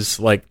 Or his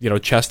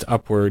chest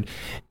upward,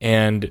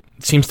 and it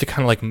seems to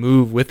kind of like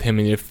move with him,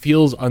 and it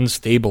feels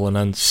unstable and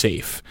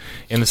unsafe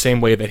in the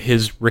same way that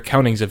his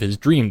recountings of his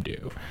dream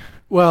do.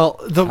 Well,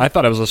 I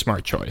thought it was a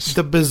smart choice.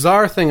 the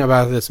bizarre thing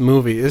about this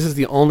movie, this is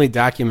the only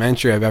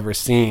documentary I've ever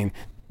seen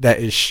that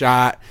is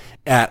shot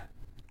at,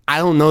 I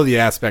don't know the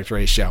aspect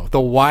ratio,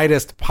 the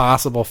widest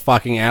possible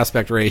fucking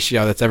aspect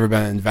ratio that's ever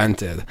been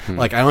invented.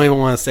 Like, I don't even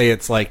want to say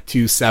it's like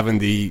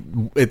 270.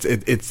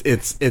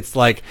 It's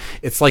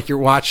like you're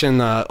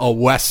watching a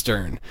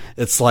Western.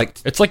 It's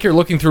like you're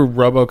looking through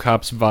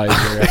RoboCop's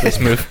visor at this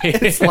movie.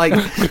 it's like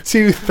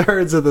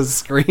 2/3 of the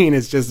screen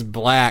is just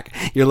black.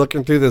 You're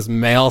looking through this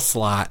mail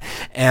slot,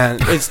 and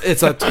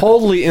it's a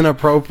totally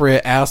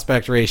inappropriate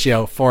aspect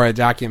ratio for a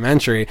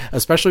documentary,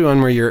 especially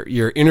one where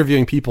you're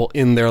interviewing people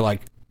in their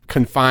like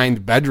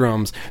confined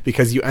bedrooms,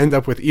 because you end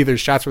up with either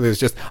shots where there's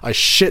just a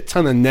shit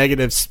ton of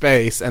negative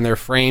space and they're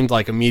framed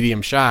like a medium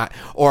shot,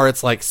 or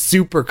it's like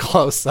super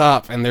close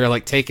up and they're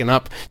like taking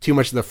up too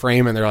much of the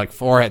frame and their like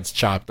foreheads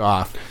chopped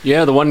off.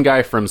 Yeah, the one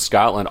guy from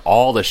Scotland,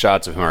 all the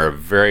shots of him are a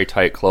very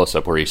tight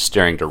close-up where he's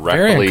staring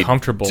directly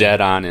uncomfortable. dead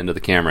on into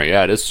the camera.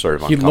 Yeah, it is sort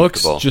of He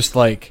looks uncomfortable. just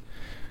like,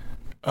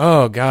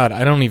 oh god,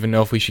 I don't even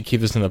know if we should keep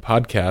this in the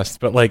podcast,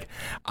 but like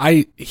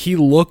he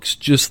looks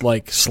just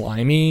like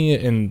slimy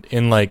and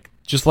like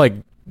just like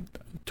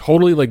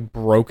totally like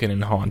broken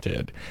and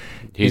haunted.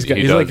 He's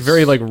like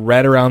very like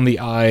red around the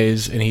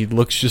eyes, and he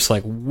looks just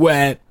like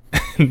wet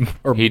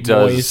or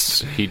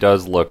moist. He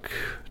does look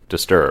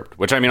disturbed,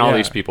 which I mean, all Yeah.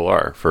 these people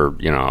are for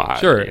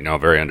Sure.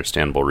 very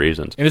understandable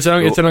reasons. And it's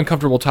an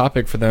uncomfortable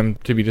topic for them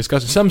to be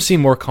discussing. Some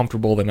seem more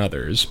comfortable than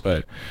others,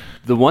 but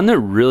The one that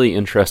really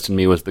interested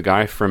me was the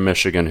guy from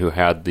Michigan who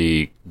had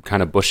the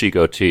kind of bushy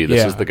goatee.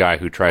 This Yeah. is the guy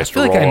who tries I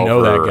feel to like roll I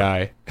know over. that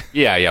guy.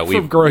 Yeah,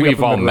 From growing up we've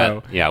in all Monroe.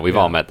 met. Yeah, we've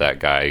all met that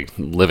guy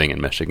living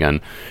in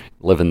Michigan,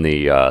 living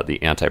the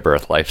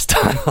anti-birth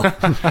lifestyle.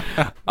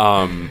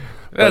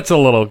 That's a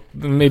little.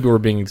 Maybe we're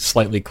being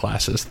slightly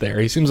classist there.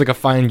 He seems like a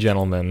fine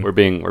gentleman. We're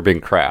being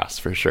crass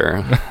for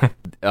sure.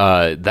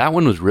 That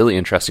one was really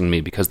interesting to me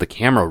because the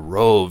camera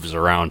roves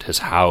around his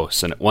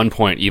house, and at one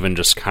point even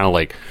just kind of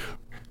like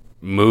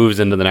moves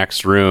into the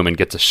next room and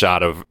gets a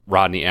shot of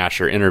Rodney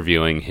Asher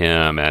interviewing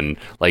him, and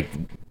like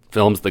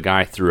films the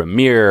guy through a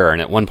mirror.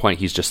 And at one point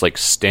he's just like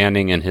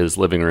standing in his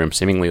living room,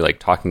 seemingly like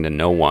talking to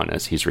no one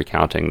as he's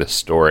recounting this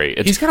story.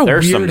 He's got a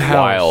there's weird some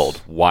house.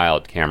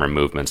 wild camera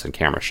movements and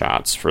camera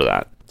shots for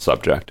that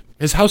subject.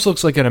 His house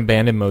looks like an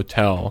abandoned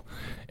motel.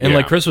 And Yeah.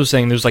 like Chris was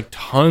saying, there's like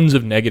tons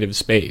of negative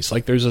space.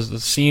 Like there's a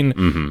scene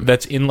Mm-hmm.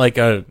 that's in like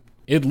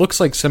it looks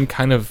like some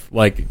kind of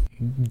like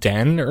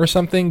den or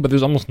something, but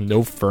there's almost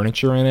no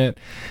furniture in it.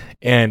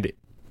 And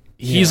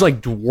he's like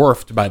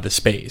dwarfed by the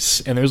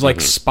space. And there's like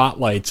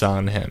spotlights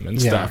on him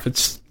and stuff.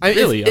 It's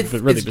really, it's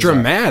really bizarre.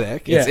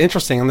 dramatic. Yeah. It's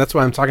interesting, and that's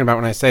what I'm talking about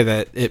when I say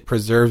that it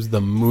preserves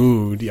the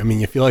mood. I mean,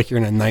 you feel like you're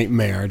in a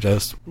nightmare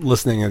just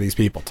listening to these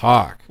people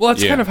talk. Well,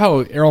 that's Yeah. kind of how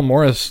Errol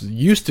Morris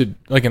used to,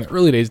 like in the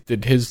early days,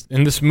 did his,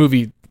 and this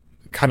movie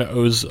kind of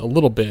owes a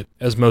little bit,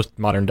 as most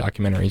modern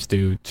documentaries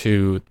do,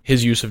 to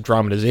his use of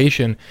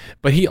dramatization,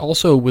 but he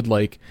also would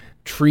like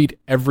treat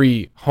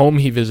every home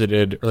he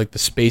visited, or like the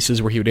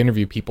spaces where he would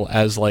interview people,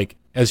 as like,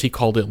 as he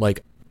called it,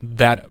 like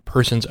that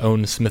person's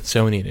own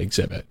Smithsonian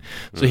exhibit.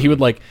 So he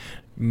would like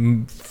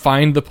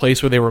find the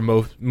place where they were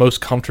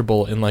most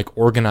comfortable and like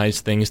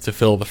organize things to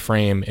fill the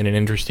frame in an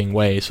interesting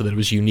way so that it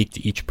was unique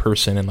to each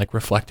person and like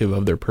reflective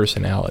of their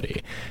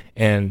personality.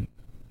 And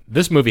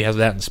this movie has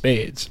that in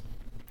spades.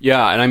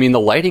 Yeah, and I mean, the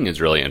lighting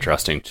is really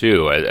interesting,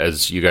 too.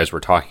 As you guys were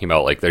talking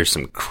about, like, there's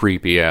some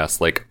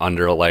creepy-ass, like,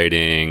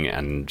 underlighting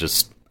and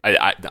just...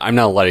 I'm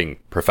not a lighting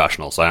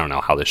professional, so I don't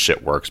know how this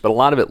shit works, but a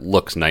lot of it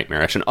looks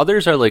nightmarish, and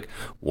others are, like,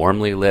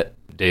 warmly lit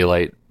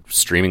daylight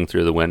streaming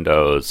through the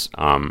windows.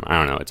 I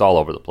don't know. It's all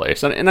over the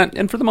place.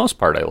 And for the most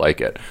part, I like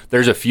it.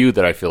 There's a few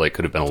that I feel like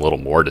could have been a little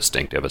more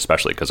distinctive,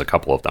 especially because a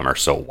couple of them are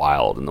so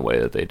wild in the way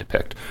that they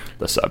depict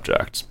the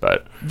subjects.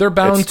 But they're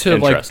bound to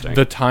like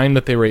the time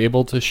that they were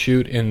able to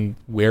shoot and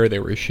where they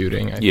were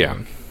shooting. I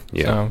think.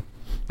 Yeah. So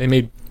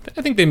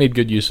I think they made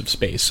good use of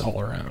space all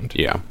around.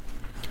 Yeah.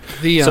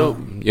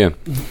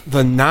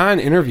 The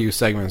non-interview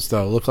segments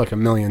though look like $1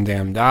 million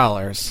damn.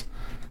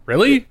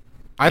 Really?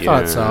 I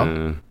thought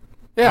so.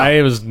 Yeah,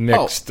 I was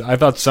mixed. I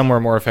thought some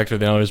were more effective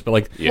than others, but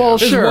like, well,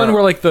 there's sure. one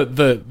where like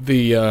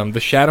the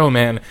Shadow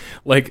Man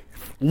like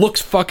looks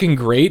fucking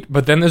great,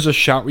 but then there's a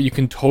shot where you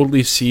can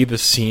totally see the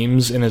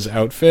seams in his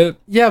outfit.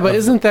 Yeah, but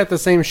isn't that the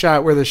same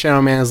shot where the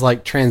Shadow Man is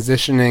like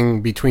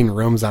transitioning between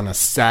rooms on a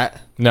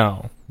set?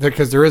 No.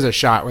 Because there is a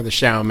shot where the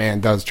Shadow Man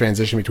does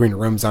transition between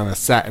rooms on a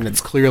set, and it's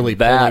clearly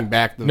pulling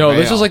back the veil.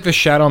 This is like the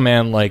Shadow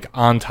Man like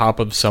on top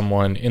of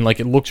someone, and like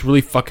it looks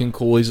really fucking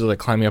cool. He's like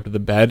climbing up to the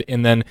bed,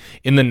 and then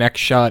in the next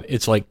shot,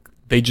 it's like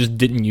they just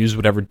didn't use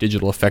whatever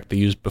digital effect they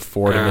used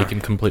before to make him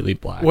completely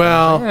black.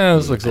 Well,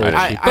 this looks a little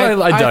cheap, but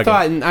I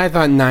dug it. I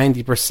thought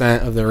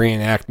 90% of the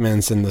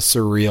reenactments and the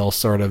surreal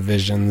sort of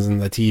visions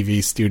and the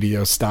TV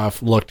studio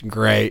stuff looked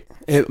great.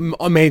 It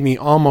made me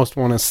almost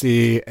want to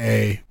see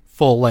a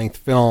full-length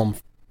film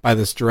by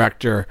this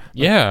director.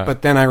 Yeah.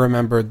 But then I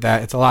remembered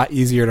that it's a lot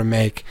easier to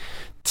make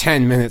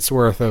 10 minutes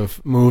worth of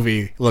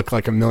movie look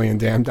like $1 million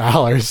damn.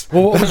 Well,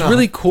 what was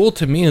really cool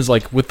to me is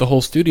like with the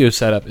whole studio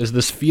setup is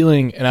this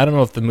feeling, and I don't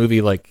know if the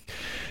movie like,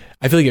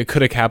 I feel like it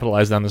could have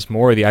capitalized on this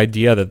more, the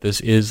idea that this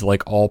is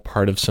like all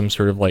part of some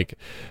sort of like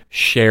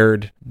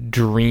shared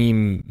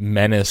dream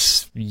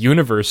menace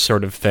universe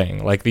sort of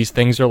thing. Like these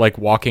things are like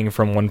walking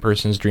from one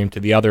person's dream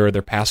to the other, or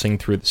they're passing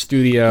through the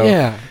studio.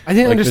 Yeah. I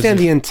didn't understand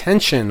the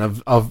intention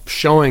of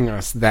showing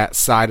us that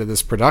side of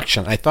this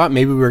production. I thought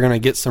maybe we were going to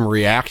get some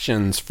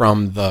reactions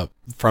from the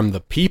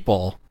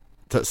people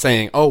to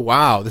saying, "Oh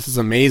wow, this is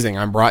amazing.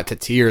 I'm brought to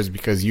tears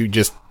because you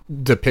just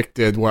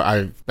depicted what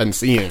I've been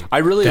seeing."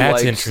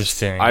 That's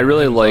interesting. I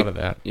really liked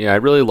that. Yeah, I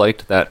really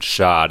liked that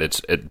shot.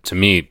 It's to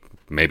me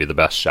maybe the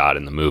best shot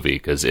in the movie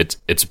because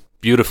it's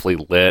beautifully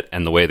lit,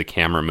 and the way the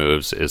camera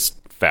moves is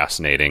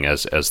fascinating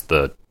as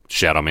the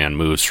Shadow Man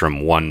moves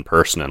from one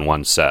person in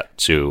one set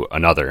to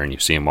another, and you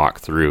see him walk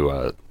through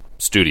a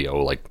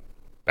studio like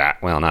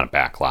not a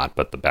back lot,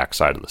 but the back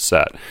side of the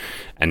set,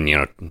 and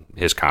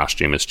his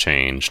costume has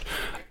changed.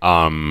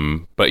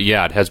 But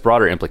yeah, it has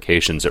broader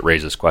implications. It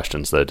raises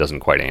questions that it doesn't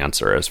quite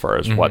answer as far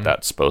as what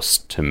that's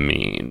supposed to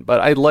mean.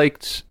 But I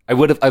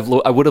would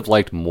have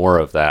liked more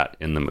of that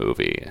in the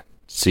movie.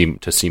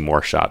 To see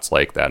more shots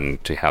like that,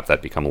 and to have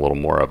that become a little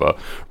more of a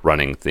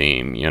running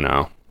theme,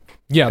 Yeah,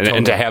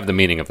 and to have the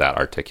meaning of that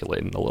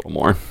articulated a little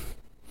more.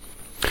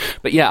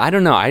 But yeah, I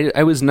don't know.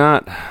 I was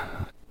not,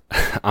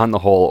 on the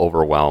whole,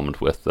 overwhelmed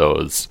with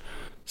those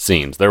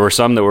scenes. There were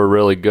some that were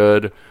really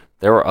good.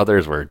 There were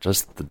others where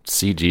just the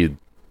CG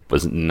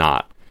was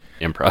not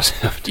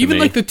impressive to Even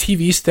me. like the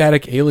TV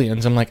static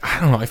aliens, I'm like, I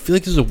don't know. I feel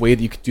like there's a way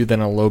that you could do that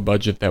on a low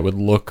budget that would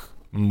look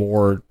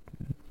more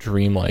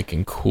dreamlike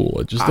and cool.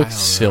 It just looks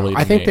silly.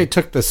 I think they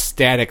took the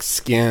static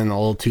skin a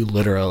little too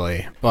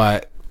literally,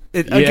 but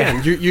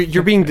again,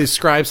 you're being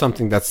described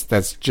something that's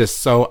just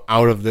so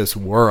out of this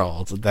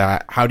world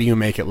that how do you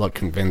make it look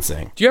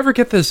convincing? Do you ever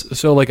get this?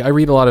 So, like, I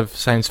read a lot of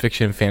science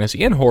fiction,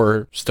 fantasy, and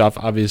horror stuff,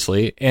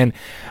 obviously, and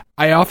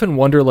I often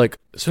wonder, like,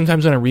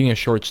 sometimes when I'm reading a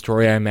short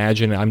story, I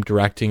imagine I'm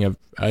directing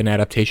an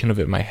adaptation of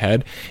it in my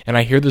head, and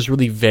I hear this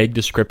really vague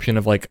description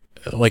of, like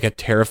a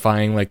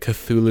terrifying, like,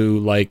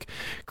 Cthulhu-like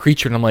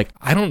creature, and I'm like,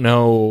 I don't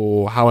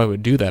know how I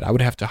would do that. I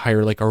would have to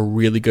hire, like, a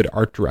really good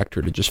art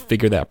director to just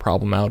figure that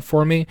problem out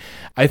for me.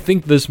 I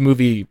think this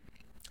movie,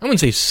 I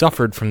wouldn't say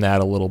suffered from that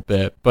a little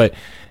bit, but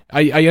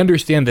I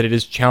understand that it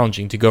is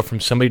challenging to go from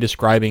somebody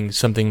describing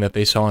something that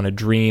they saw in a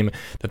dream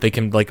that they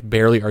can like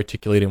barely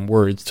articulate in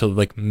words to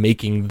like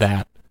making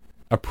that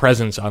a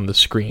presence on the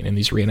screen in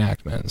these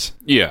reenactments.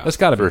 Yeah, that's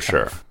got to be for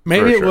sure.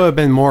 Maybe it would have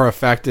been more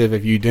effective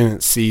if you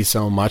didn't see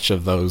so much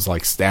of those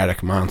like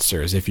static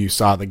monsters. If you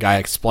saw the guy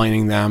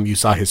explaining them, you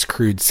saw his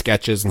crude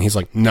sketches, and he's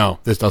like, "No,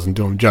 this doesn't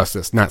do him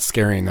justice. Not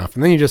scary enough."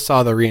 And then you just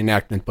saw the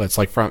reenactment, but it's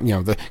like from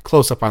the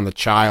close up on the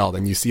child,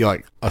 and you see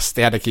like a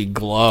staticky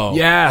glow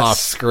off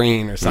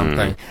screen or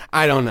something.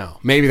 I don't know.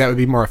 Maybe that would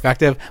be more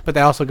effective, but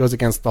that also goes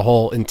against the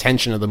whole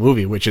intention of the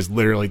movie, which is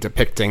literally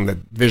depicting the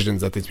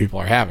visions that these people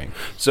are having.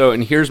 So,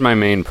 and here's my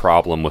main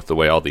problem with the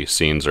way all these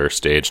scenes are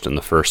staged in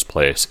the first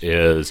place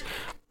is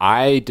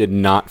I did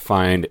not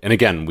find, and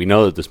again, we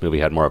know that this movie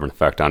had more of an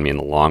effect on me in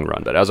the long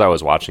run, but as I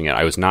was watching it,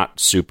 I was not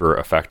super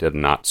affected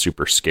and not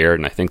super scared.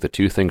 And I think the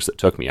two things that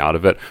took me out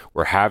of it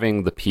were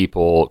having the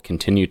people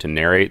continue to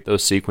narrate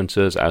those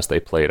sequences as they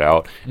played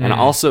out, and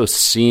also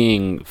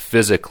seeing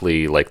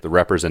physically like the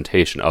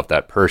representation of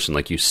that person.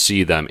 Like you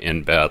see them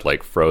in bed,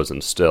 like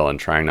frozen still and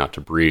trying not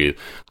to breathe.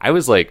 I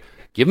was like,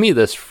 give me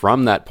this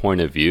from that point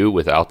of view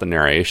without the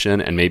narration,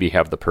 and maybe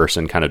have the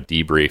person kind of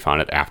debrief on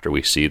it after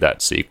we see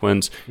that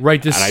sequence.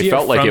 Right, to and see I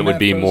felt it like from it would that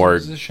be frozen more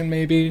position,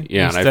 maybe.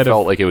 Yeah, and I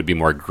felt like it would be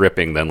more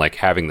gripping than like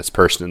having this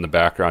person in the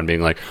background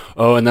being like,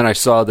 oh, and then I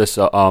saw this.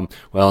 Well,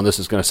 and this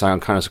is going to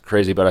sound kind of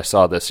crazy, but I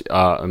saw this.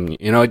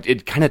 You know,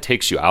 it kind of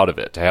takes you out of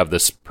it to have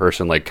this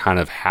person like kind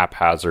of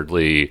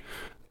haphazardly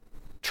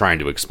trying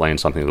to explain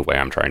something the way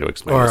I'm trying to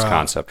explain this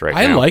concept right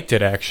now. I liked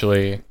it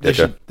actually. They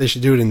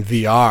should do it in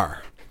VR.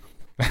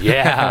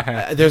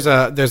 Yeah. There's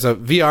a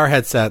VR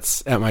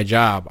headsets at my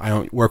job. I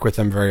don't work with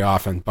them very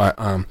often, but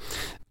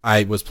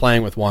I was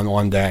playing with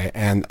one day,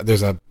 and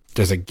there's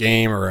a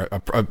game or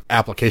a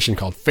application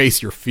called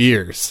Face Your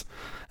Fears.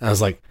 And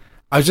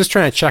I was just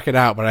trying to check it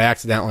out, but I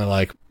accidentally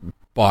like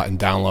bought and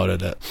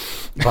downloaded it.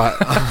 But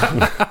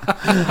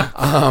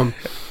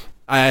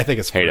I think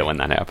it's hate it when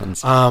that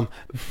happens.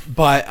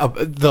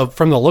 But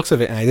from the looks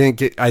of it, and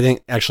I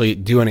didn't actually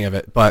do any of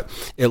it, but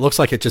it looks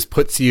like it just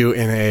puts you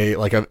in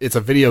it's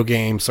a video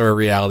game sort of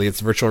reality. It's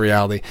virtual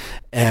reality,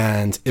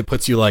 and it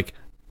puts you like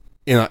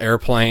in an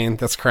airplane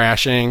that's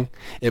crashing.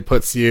 It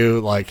puts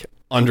you like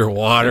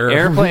underwater. An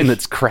airplane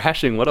that's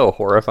crashing. What a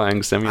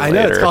horrifying simulator. I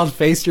know, it's called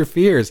Face Your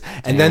Fears.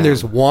 And then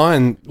there's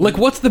one... Like,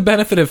 what's the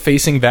benefit of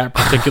facing that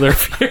particular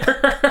fear?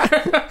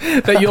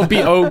 That you'll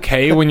be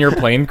okay when your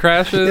plane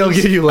crashes? It'll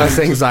give you less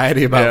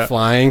anxiety about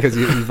flying because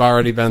you've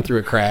already been through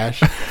a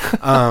crash.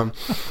 And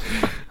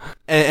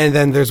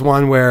then there's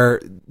one where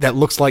that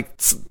looks like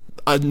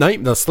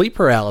the sleep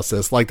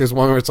paralysis. Like there's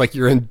one where it's like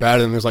you're in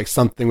bed and there's like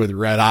something with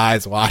red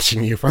eyes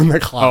watching you from the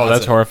closet. Oh,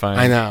 that's horrifying.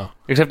 I know.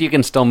 Except you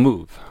can still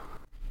move.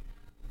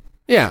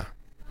 Yeah.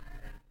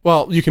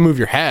 Well, you can move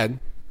your head.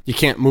 You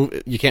can't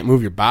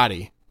move your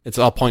body. It's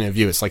all point of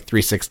view. It's like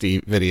 360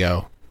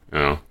 video.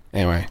 Oh.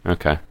 Anyway.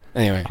 Okay.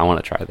 Anyway. I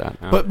want to try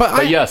that now.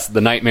 But yes, the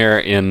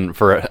Nightmare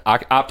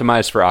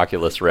optimized for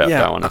Oculus Rift.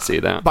 Yeah, I want to see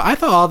that. But I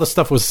thought all the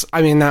stuff was,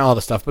 I mean, not all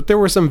the stuff, but there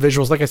were some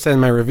visuals. Like I said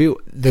in my review,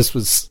 this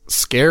was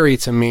scary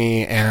to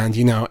me. And,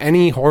 you know,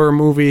 any horror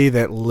movie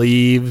that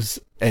leaves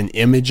an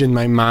image in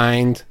my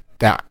mind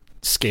that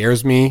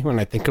scares me when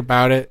I think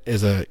about it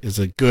is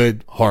a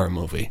good horror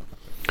movie.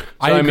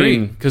 I agree,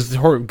 because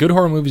good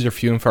horror movies are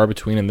few and far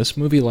between, and this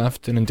movie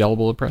left an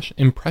indelible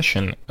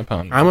impression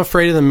upon me. I'm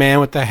afraid of the man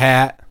with the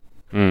hat.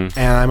 And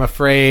I'm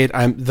afraid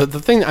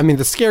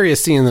the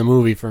scariest scene in the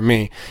movie for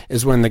me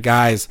is when the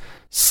guy's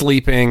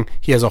sleeping.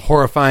 He has a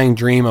horrifying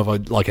dream of a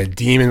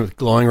demon with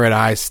glowing red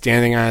eyes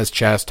standing on his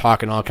chest,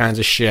 talking all kinds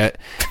of shit,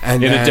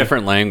 and in a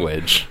different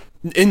language,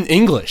 in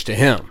English to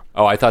him.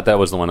 Oh, I thought that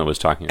was the one that was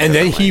talking. And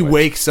then he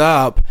wakes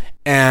up,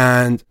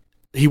 and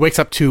he wakes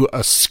up to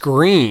a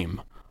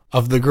scream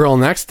of the girl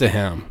next to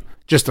him,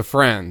 just a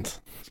friend.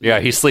 Yeah,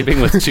 he's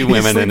sleeping with two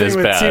women in his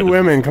bed. Two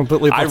women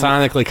completely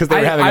platonically because they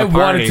were having a party. I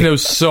wanted to know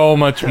so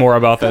much more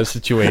about that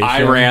situation.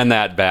 I ran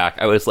that back.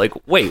 I was like,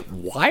 wait,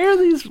 why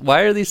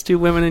are these two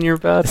women in your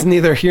bed? It's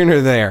neither here nor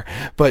there.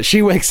 But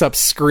she wakes up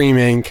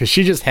screaming because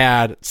she just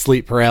had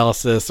sleep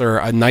paralysis or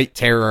a night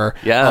terror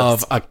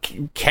of a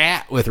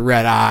cat with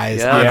red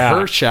eyes on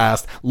her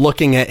chest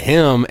looking at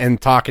him and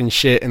talking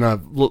shit in a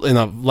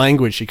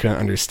language she couldn't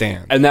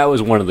understand. And that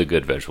was one of the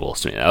good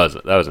visuals to me. That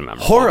was a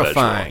memorable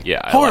horrifying. Visual.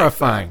 Yeah,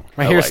 horrifying.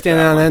 My hair's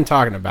standing on end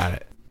talking about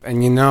it.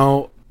 And you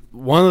know,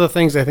 one of the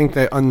things I think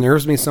that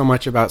unnerves me so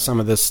much about some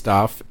of this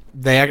stuff,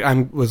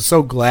 I was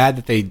so glad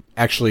that they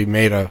actually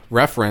made a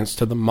reference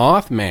to the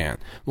Mothman.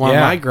 One of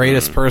my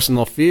greatest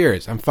personal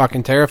fears. I'm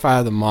fucking terrified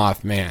of the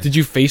Mothman. Did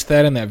you face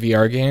that in that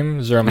VR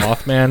game? Is there a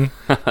Mothman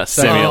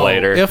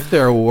simulator? If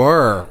there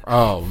were,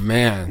 oh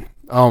man.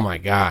 Oh my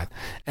God.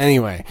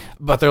 Anyway,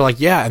 but they're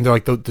like, and they're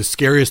like, the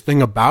scariest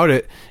thing about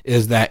it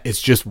is that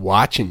it's just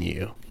watching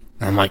you.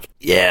 And I'm like,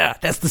 yeah,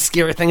 that's the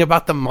scary thing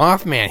about the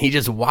Mothman. He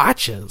just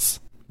watches.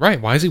 Right.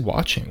 Why is he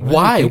watching?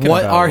 Why?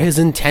 What are his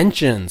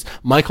intentions?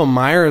 Michael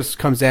Myers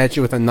comes at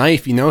you with a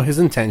knife. You know his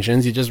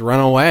intentions. You just run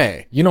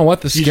away. You know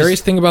what? The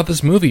scariest thing about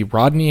this movie,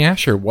 Rodney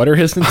Asher, what are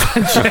his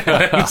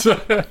intentions?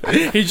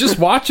 He's just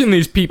watching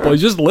these people.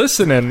 He's just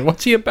listening.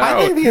 What's he about?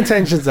 I think the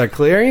intentions are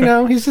clear. You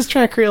know, he's just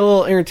trying to create a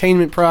little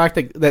entertainment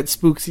product that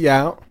spooks you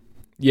out.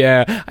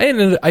 Yeah, I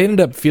ended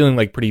up feeling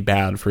like pretty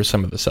bad for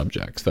some of the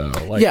subjects, though.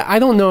 Like, I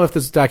don't know if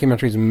this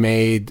documentary is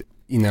made,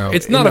 you know...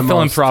 It's not a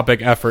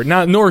philanthropic effort,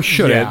 nor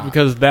should it,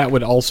 because that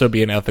would also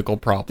be an ethical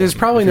problem. There's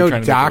probably no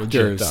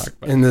doctors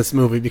in this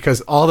movie,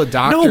 because all the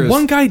doctors... No,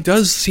 one guy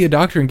does see a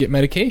doctor and get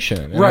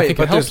medication. Right, I think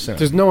but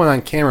there's no one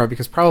on camera,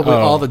 because probably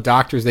all the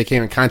doctors they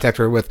came in contact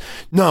with,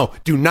 no,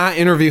 do not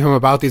interview him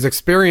about these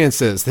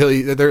experiences.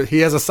 He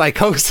has a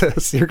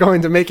psychosis. You're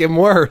going to make him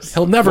worse.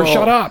 He'll never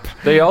shut up.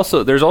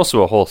 There's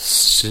also a whole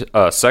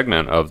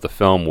segment of the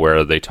film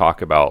where they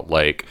talk about,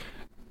 like,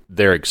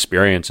 their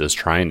experiences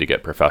trying to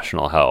get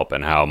professional help,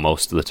 and how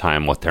most of the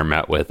time what they're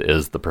met with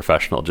is the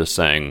professional just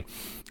saying,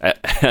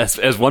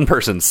 as one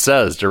person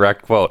says,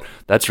 direct quote,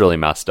 "That's really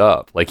messed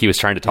up." Like, he was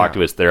trying to talk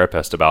to his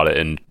therapist about it,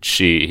 and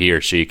he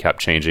or she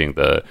kept changing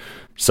the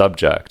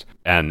subject.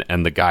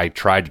 And the guy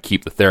tried to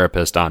keep the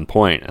therapist on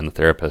point, and the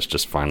therapist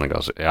just finally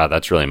goes, "Yeah,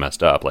 that's really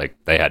messed up." Like,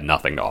 they had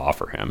nothing to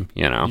offer him,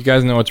 you know? You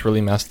guys know what's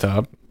really messed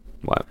up?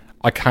 What?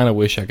 I kind of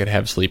wish I could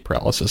have sleep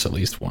paralysis at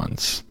least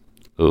once.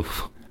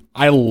 Oof.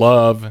 I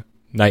love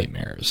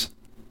nightmares.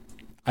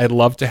 I'd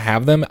love to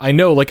have them. I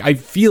know, like, I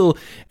feel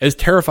as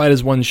terrified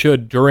as one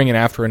should during and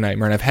after a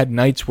nightmare. And I've had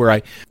nights where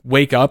I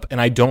wake up and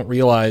I don't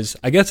realize,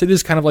 I guess it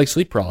is kind of like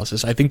sleep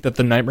paralysis. I think that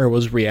the nightmare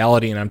was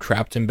reality and I'm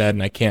trapped in bed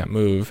and I can't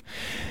move.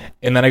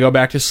 And then I go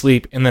back to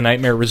sleep and the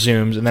nightmare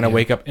resumes, and then I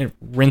wake up and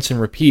rinse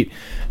and repeat.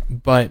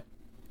 But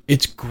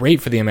it's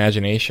great for the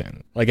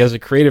imagination. Like, as a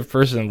creative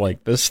person,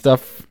 like, this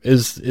stuff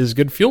is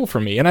good fuel for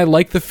me. And I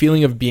like the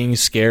feeling of being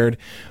scared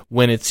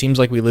when it seems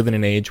like we live in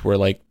an age where,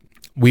 like,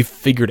 we've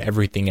figured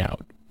everything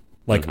out.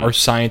 Like, our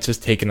science has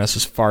taken us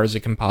as far as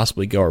it can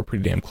possibly go, or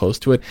pretty damn close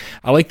to it.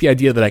 I like the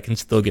idea that I can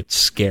still get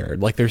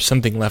scared. Like, there's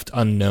something left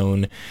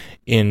unknown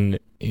in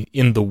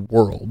the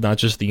world, not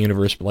just the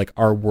universe, but like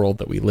our world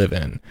that we live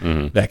in,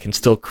 that can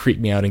still creep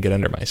me out and get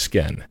under my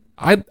skin.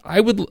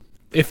 I would,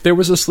 if there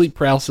was a sleep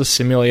paralysis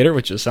simulator,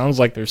 which it sounds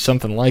like there's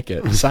something like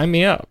it, sign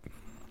me up.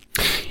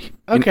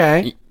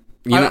 Okay.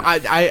 You know,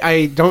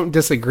 I don't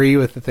disagree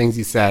with the things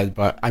you said,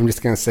 but I'm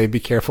just going to say be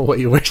careful what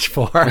you wish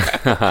for.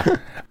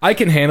 I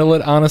can handle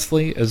it,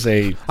 honestly, as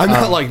a... I'm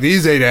not like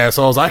these 8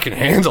 assholes. I can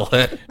handle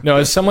it. No,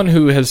 as someone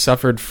who has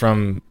suffered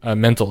from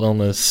mental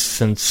illness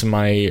since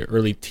my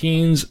early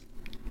teens,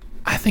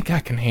 I think I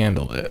can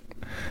handle it.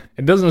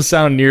 It doesn't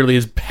sound nearly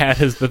as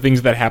bad as the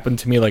things that happen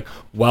to me, like,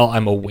 while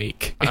I'm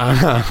awake.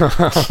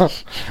 Oh,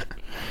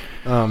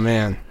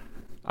 man.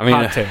 I mean,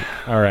 Hot take.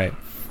 All right.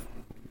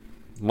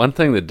 one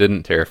thing that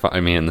didn't terrify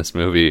me in this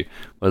movie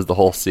was the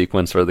whole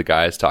sequence where the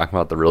guy's talking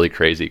about the really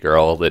crazy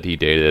girl that he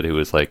dated who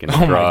was like into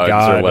drugs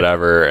or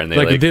whatever, and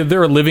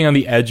they're living on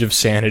the edge of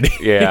sanity.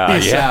 Yeah,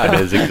 it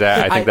is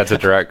exact. I think that's a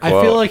direct quote.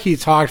 I feel like he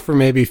talked for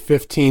maybe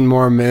 15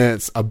 more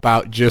minutes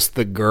about just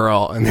the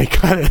girl, and they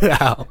cut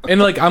it out.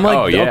 And like, I'm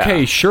like,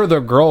 okay, sure, the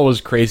girl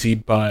was crazy,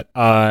 but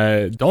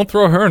don't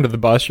throw her under the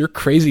bus. You're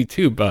crazy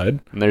too,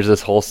 bud. And there's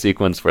this whole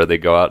sequence where they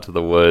go out to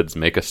the woods,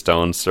 make a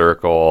stone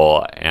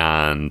circle,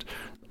 and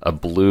a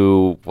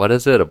blue, what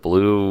is it? A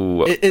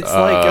blue...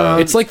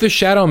 It's like the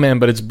Shadow Man,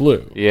 but it's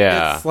blue.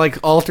 Yeah. It's like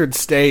altered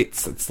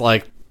states. It's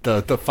like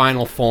the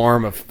final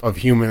form of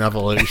human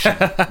evolution.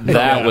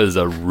 That was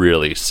a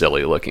really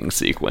silly looking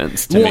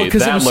sequence to me.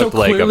 Because That it was looked so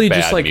like clearly a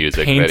bad just like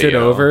music painted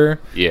video. over.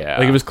 Yeah.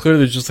 Like, it was clear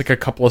there's just like a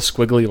couple of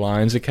squiggly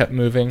lines that kept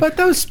moving. But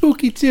that was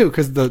spooky too,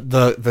 because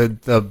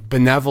the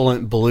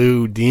benevolent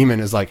blue demon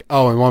is like,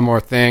 oh, and one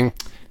more thing.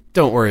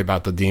 Don't worry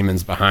about the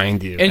demons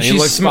behind you. And he she's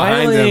looks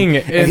behind him, smiling,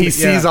 and he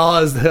sees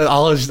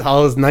all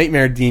his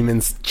nightmare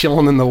demons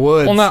chilling in the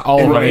woods. Well, not all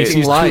and of them. He waking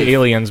sees two life.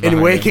 aliens behind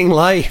in waking him.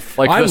 life.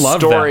 Like, I the love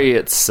story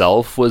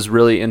itself was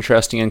really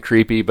interesting and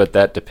creepy, but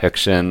that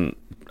depiction,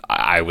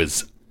 I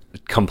was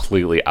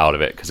completely out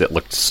of it because it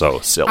looked so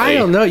silly. I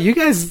don't know. You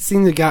guys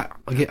seem to get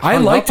I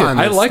hung liked up it. on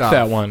I this liked stuff.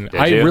 that one.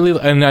 Did you?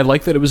 I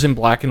liked that it was in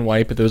black and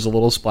white, but there was a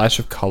little splash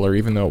of color,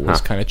 even though it was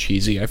kind of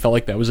cheesy. I felt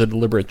like that was a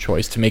deliberate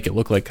choice to make it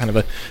look like kind of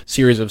a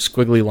series of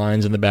squiggly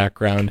lines in the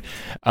background.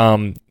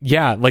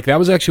 Yeah, like that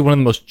was actually one of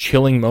the most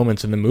chilling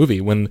moments in the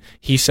movie when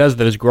he says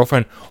that his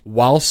girlfriend,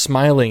 while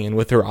smiling and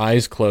with her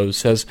eyes closed,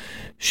 says,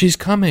 "She's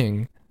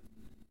coming,"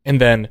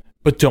 and then,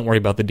 "But don't worry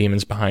about the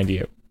demons behind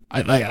you."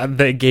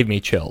 That gave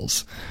me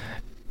chills.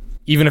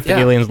 Even if the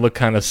aliens look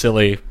kind of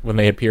silly when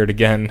they appeared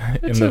again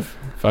in the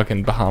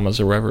fucking Bahamas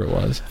or wherever it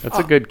was. That's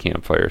a good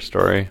campfire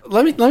story.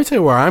 Let me tell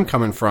you where I'm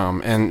coming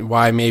from and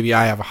why maybe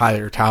I have a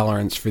higher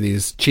tolerance for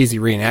these cheesy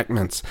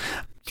reenactments.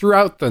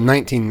 Throughout the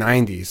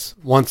 1990s,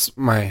 once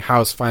my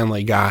house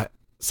finally got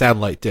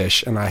satellite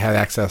dish and I had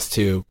access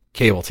to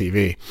cable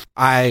TV,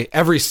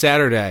 every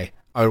Saturday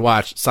I would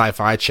watch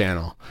Sci-Fi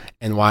Channel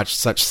and watch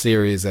such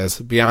series as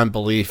Beyond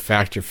Belief,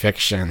 Fact or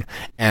Fiction,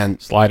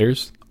 and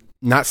Sliders.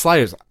 Not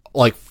Sliders.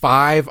 Like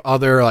 5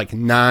 other like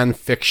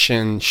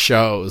non-fiction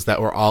shows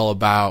that were all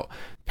about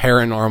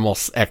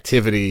paranormal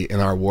activity in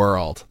our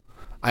world.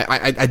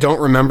 I don't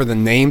remember the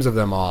names of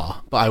them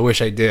all, but I wish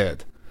I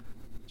did.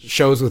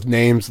 Shows with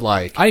names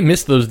like... I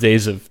miss those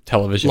days of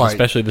television, Like-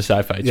 especially the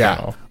Sci-Fi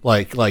Channel.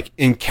 like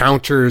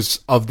Encounters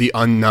of the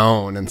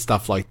Unknown and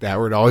stuff like that,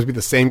 where it'd always be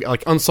the same,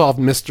 like Unsolved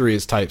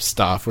Mysteries type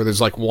stuff, where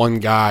there's like one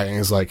guy and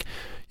he's like,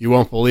 you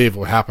won't believe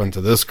what happened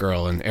to this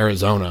girl in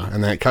Arizona.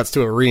 And then it cuts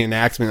to a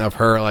reenactment of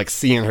her like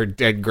seeing her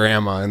dead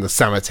grandma in the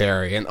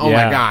cemetery. And oh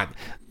my God,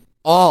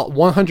 all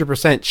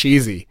 100%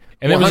 cheesy.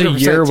 And there was a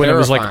 100% year when it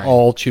was like terrifying.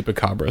 all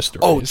Chupacabra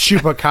stories. Oh,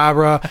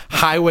 Chupacabra.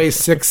 Highway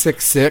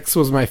 666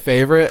 was my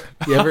favorite.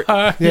 You ever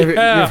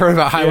heard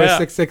about Highway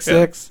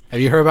 666? Have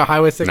you heard about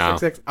Highway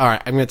 666? No. All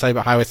right, I'm going to tell you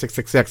about Highway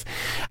 666.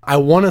 I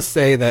want to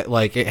say that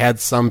like it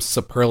had some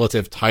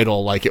superlative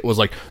title, like it was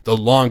like the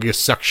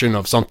longest section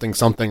of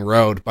something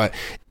road, but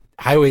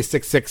Highway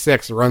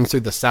 666 runs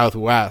through the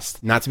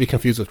Southwest, not to be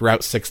confused with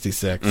Route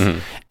 66,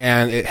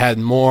 and it had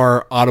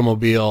more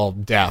automobile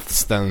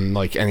deaths than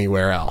like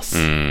anywhere else.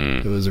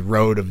 It was a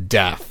road of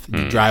death.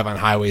 You drive on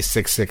Highway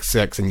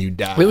 666 and you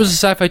die. It was a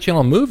Sci-Fi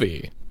Channel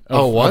movie.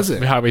 Was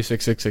it? Highway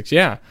 666,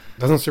 yeah.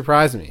 Doesn't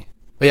surprise me.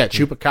 But yeah,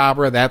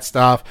 Chupacabra, that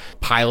stuff.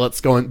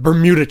 Pilots going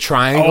Bermuda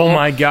Triangle. Oh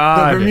my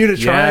God. The Bermuda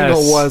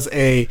Triangle Yes. was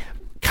a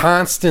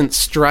constant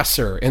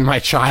stressor in my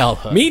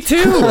childhood. Me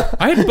too.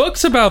 I had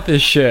books about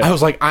this shit. I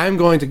was like, I'm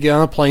going to get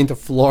on a plane to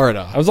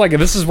Florida. I was like,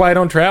 this is why I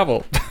don't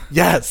travel.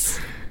 Yes.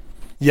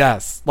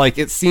 Yes. Like,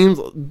 it seems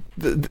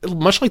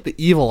much like the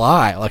Evil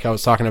Eye, like I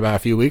was talking about a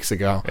few weeks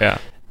ago. Yeah.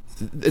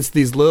 It's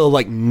these little,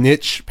 like,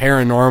 niche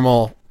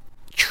paranormal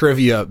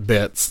trivia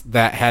bits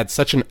that had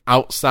such an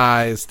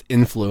outsized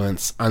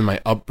influence on my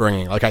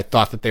upbringing. Like, I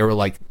thought that they were,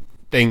 like,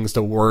 things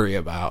to worry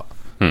about.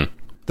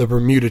 The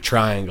Bermuda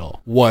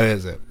Triangle. What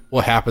is it?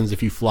 What happens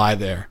if you fly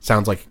there?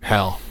 Sounds like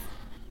hell.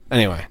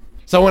 Anyway.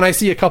 So when I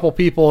see a couple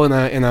people in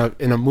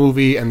a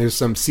movie and there's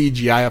some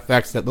CGI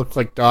effects that look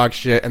like dog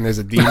shit and there's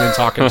a demon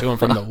talking to him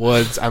from the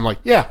woods, I'm like,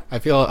 yeah, I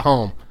feel at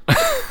home.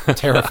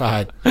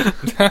 Terrified.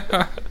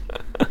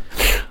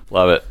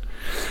 Love it.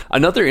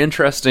 Another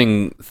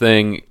interesting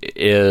thing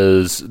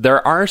is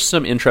there are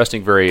some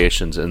interesting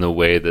variations in the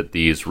way that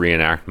these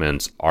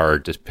reenactments are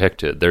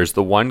depicted. There's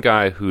the one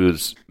guy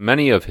whose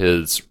many of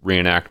his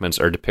reenactments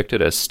are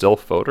depicted as still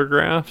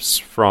photographs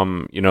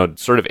from,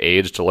 sort of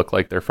aged to look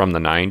like they're from the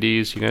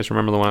 90s. You guys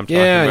remember the one I'm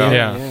talking about?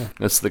 Yeah.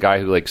 It's the guy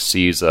who like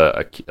sees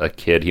a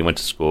kid he went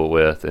to school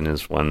with in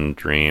his one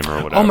dream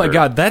or whatever. Oh my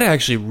God, that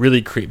actually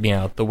really creeped me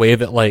out. The way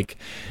that, like,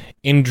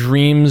 in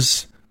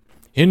dreams,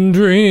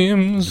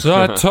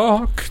 I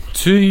talk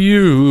to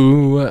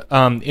you.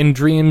 In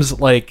dreams,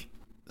 like,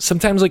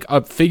 sometimes, like,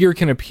 a figure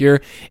can appear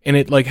and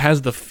it, like,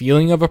 has the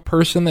feeling of a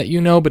person that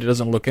you know, but it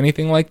doesn't look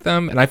anything like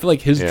them. And I feel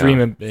like his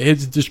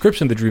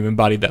description of the dream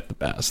embodied that the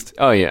best.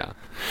 Oh, yeah.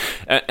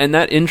 And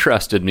that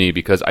interested me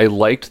because I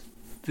liked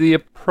the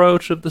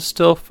approach of the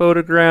still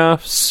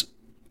photographs.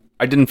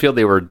 I didn't feel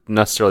they were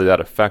necessarily that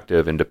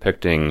effective in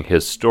depicting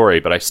his story,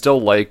 but I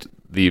still liked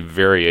the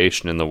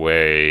variation in the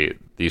way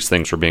these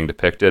things were being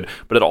depicted.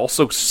 But it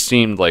also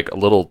seemed like a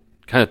little,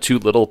 kind of too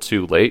little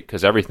too late,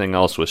 because everything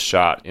else was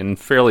shot in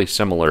fairly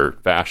similar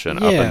fashion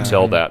up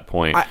until that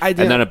point. And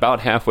then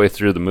about halfway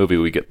through the movie,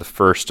 we get the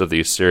first of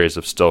these series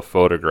of still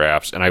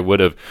photographs. And I would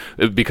have,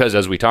 because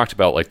as we talked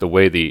about, like the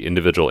way the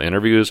individual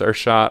interviews are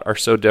shot are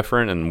so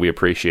different, and we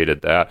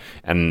appreciated that.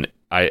 And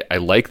I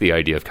like the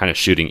idea of kind of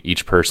shooting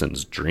each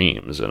person's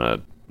dreams in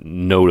a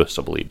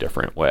noticeably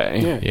different way.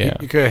 Yeah.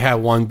 You could have had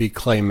one be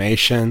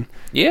claymation.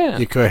 Yeah.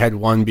 You could have had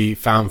one be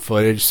found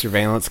footage,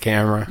 surveillance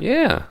camera.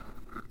 Yeah.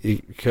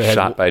 You could have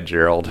Shot by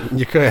Gerald.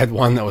 You could have had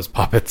one that was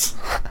puppets.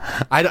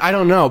 I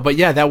don't know. But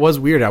yeah, that was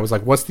weird. I was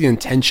like, what's the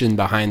intention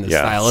behind the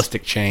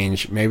stylistic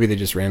change? Maybe they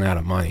just ran out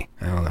of money.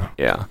 I don't know.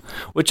 Yeah.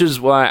 Which is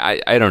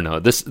why, I don't know.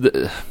 This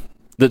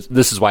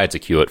is why it's a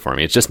Hewitt for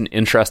me. It's just an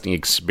interesting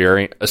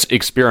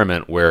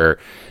experiment where,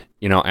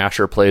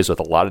 Asher plays with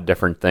a lot of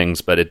different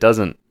things, but it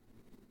doesn't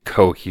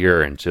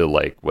cohere into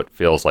like what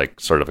feels like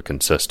sort of a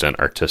consistent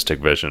artistic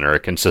vision or a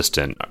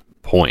consistent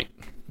point.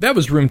 That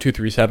was Room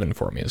 237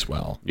 for me as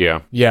well.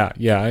 Yeah. Yeah.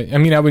 I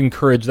mean, I would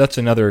encourage, that's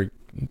another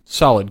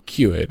solid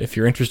Hewitt. If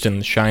you're interested in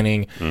The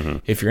Shining,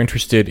 if you're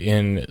interested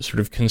in sort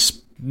of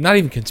not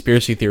even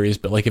conspiracy theories,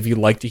 but like if you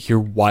like to hear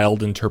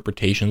wild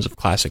interpretations of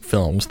classic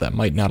films that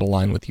might not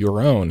align with your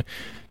own,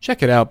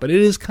 check it out. But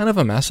it is kind of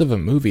a mess of a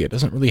movie. It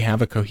doesn't really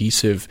have a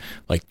cohesive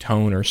like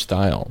tone or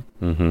style.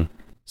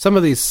 Some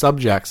of these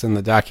subjects in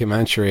the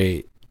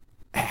documentary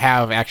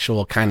have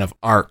actual kind of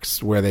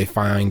arcs where they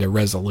find a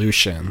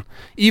resolution,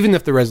 even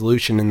if the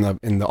resolution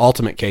in the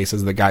ultimate case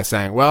is the guy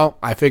saying, well,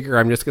 I figure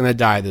I'm just going to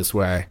die this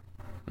way.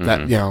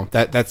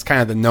 That's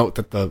kind of the note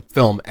that the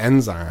film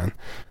ends on,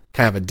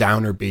 kind of a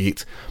downer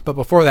beat. But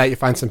before that, you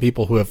find some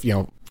people who have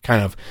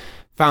kind of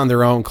found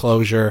their own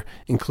closure,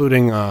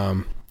 including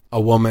a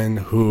woman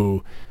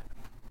who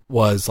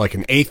was like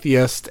an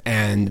atheist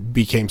and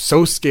became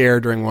so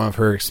scared during one of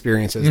her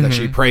experiences that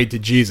she prayed to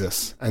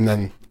Jesus, and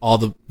then all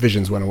the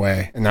visions went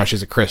away, and now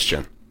she's a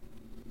Christian.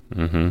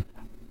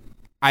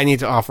 I need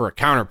to offer a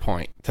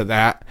counterpoint to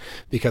that,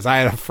 because I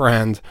had a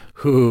friend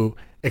who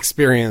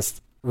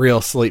experienced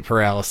real sleep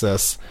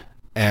paralysis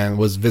and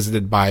was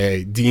visited by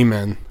a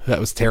demon that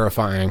was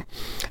terrifying,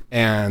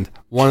 and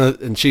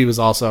she was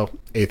also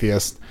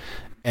atheist,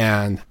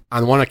 and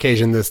on one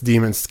occasion this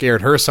demon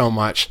scared her so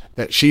much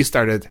that she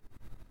started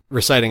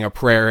reciting a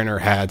prayer in her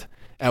head,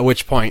 at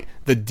which point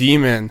the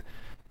demon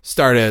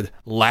started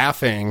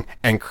laughing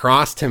and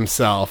crossed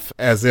himself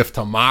as if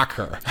to mock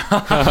her.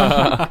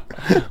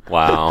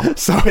 Wow.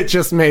 So it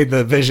just made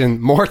the vision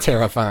more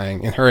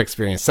terrifying in her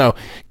experience. So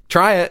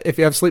try it if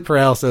you have sleep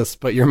paralysis,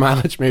 but your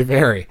mileage may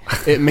vary.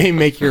 It may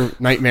make your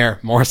nightmare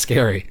more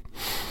scary.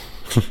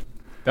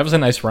 That was a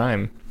nice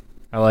rhyme.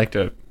 I liked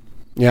it.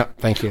 Yeah,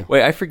 thank you.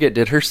 Wait, I forget,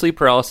 did her sleep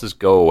paralysis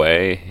go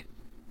away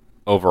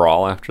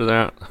overall after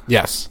that.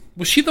 Yes.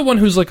 Was she the one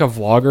who's like a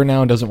vlogger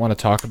now and doesn't want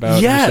to talk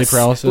about her sleep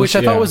paralysis? Which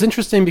I thought was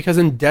interesting because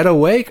in Dead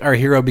Awake, our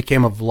hero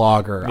became a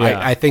vlogger. Yeah.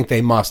 I think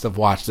they must have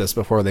watched this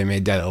before they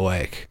made Dead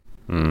Awake.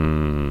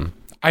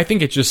 I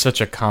think it's just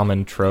such a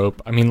common trope.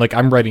 I mean, like,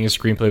 I'm writing a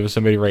screenplay with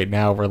somebody right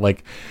now where,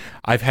 like,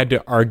 I've had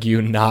to argue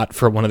not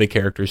for one of the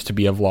characters to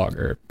be a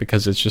vlogger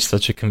because it's just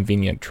such a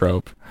convenient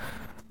trope.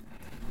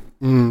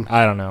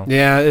 I don't know.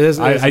 Yeah, it is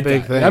a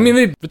big thing. I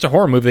mean, it's a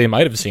horror movie. They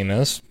might have seen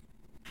this.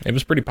 It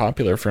was pretty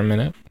popular for a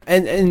minute.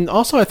 And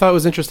also I thought it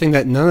was interesting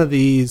that none of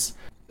these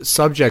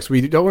subjects,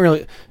 I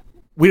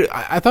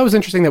thought it was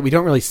interesting that we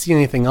don't really see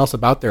anything else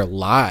about their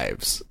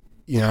lives.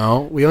 You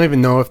know, we don't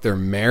even know if they're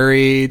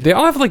married. They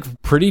all have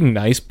like pretty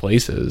nice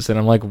places, and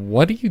I'm like,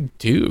 what do you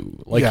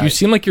do? Like, Yeah. you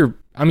seem like you're.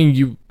 I mean,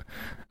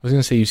 I was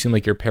gonna say you seem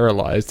like you're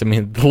paralyzed. I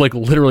mean, like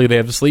literally, they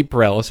have sleep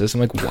paralysis.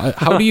 I'm like, what?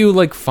 How do you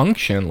like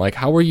function? Like,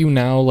 how are you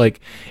now? Like,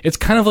 it's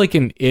kind of like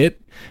in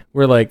It,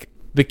 where like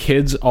the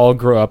kids all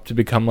grow up to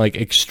become like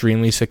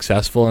extremely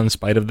successful in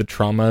spite of the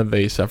trauma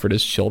they suffered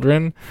as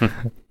children.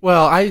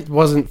 Well, I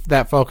wasn't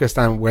that focused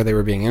on where they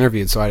were being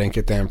interviewed, so I didn't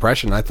get that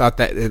impression. I thought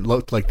that it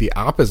looked like the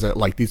opposite.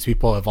 Like these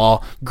people have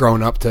all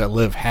grown up to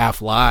live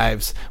half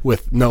lives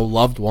with no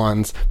loved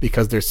ones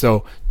because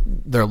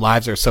their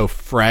lives are so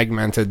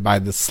fragmented by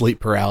the sleep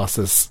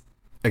paralysis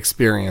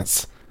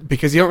experience.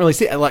 Because you don't really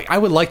see, like, I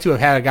would like to have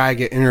had a guy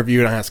get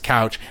interviewed on his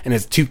couch and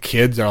his 2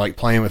 kids are like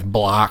playing with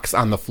blocks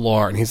on the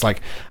floor, and he's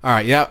like, "All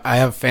right, yeah, I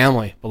have a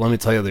family, but let me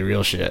tell you the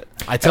real shit."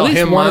 I tell At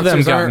least him one of them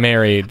monsters got aren't-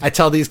 married. I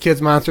tell these kids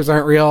monsters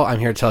aren't real. I'm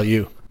here to tell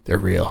you they're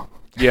real.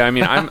 Yeah, I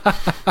mean,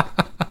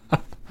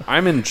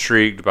 I'm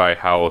intrigued by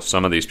how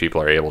some of these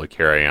people are able to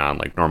carry on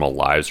like normal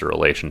lives or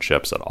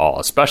relationships at all,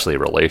 especially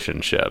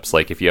relationships.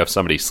 Like if you have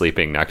somebody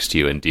sleeping next to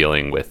you and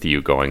dealing with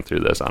you going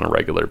through this on a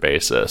regular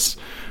basis.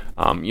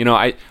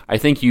 I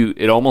think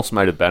it almost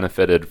might have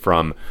benefited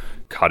from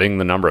cutting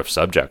the number of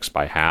subjects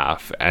by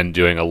half and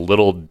doing a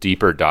little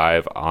deeper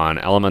dive on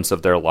elements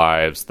of their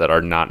lives that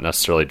are not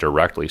necessarily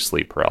directly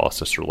sleep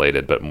paralysis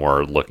related, but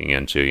more looking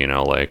into,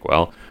 like,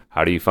 well,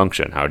 how do you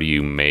function? How do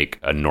you make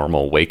a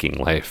normal waking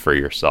life for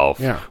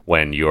yourself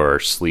when your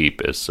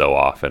sleep is so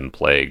often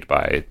plagued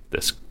by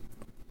this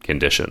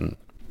condition?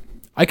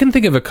 I can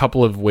think of a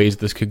couple of ways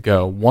this could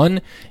go.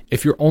 One,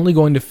 if you're only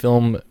going to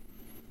film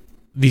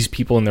these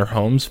people in their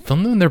homes,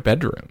 film them in their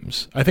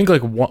bedrooms. I think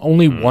like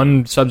only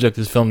one subject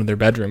is filmed in their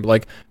bedroom, but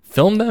like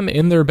film them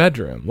in their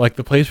bedroom, like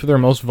the place where they're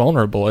most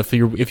vulnerable. If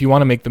you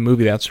want to make the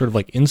movie that's sort of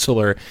like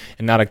insular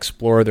and not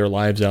explore their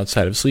lives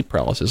outside of sleep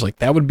paralysis, like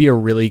that would be a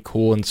really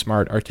cool and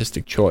smart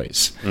artistic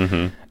choice.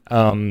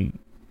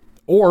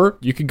 Or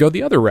you could go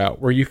the other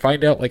route where you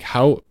find out like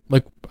how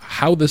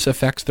this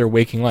affects their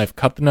waking life.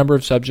 Cut the number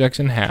of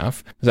subjects in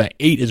half. Because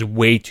 8 is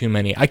way too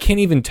many. I can't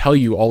even tell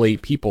you all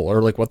 8 people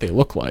or like what they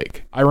look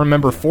like. I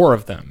remember 4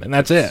 of them, and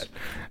that's it.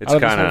 It's out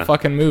of kind this whole of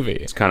fucking movie.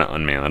 It's kind of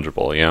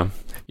unmanageable, yeah.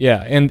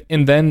 Yeah, and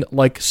then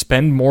like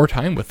spend more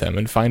time with them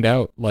and find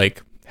out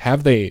like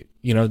have they,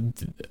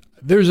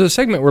 there's a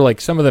segment where like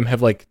some of them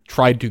have like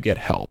tried to get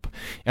help,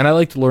 and I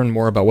like to learn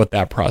more about what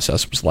that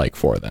process was like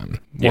for them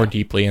more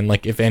deeply, and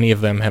like if any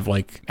of them have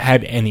like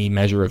had any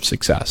measure of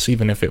success,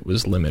 even if it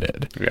was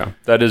limited. Yeah,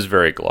 that is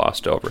very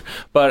glossed over.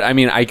 But I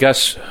mean, I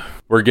guess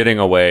we're getting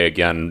away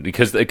again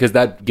because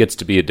that gets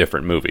to be a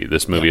different movie.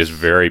 This movie is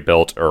very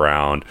built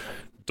around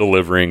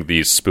delivering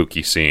these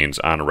spooky scenes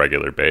on a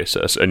regular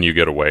basis, and you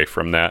get away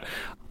from that.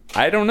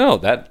 I don't know,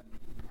 that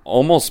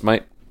almost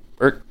might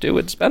to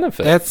its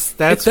benefit.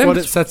 That's what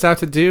it sets out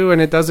to do, and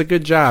it does a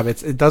good job.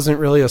 It doesn't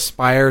really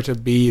aspire to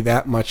be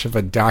that much of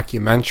a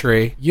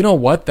documentary. You know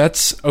what?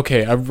 That's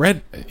okay. I've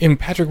read, and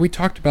Patrick, we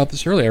talked about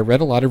this earlier. I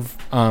read a lot of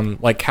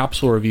like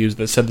capsule reviews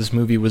that said this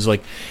movie was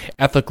like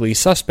ethically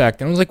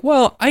suspect, and I was like,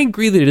 well, I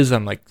agree that it is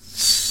on like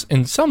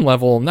in some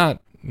level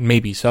not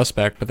maybe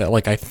suspect, but that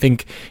like I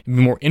think it'd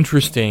be more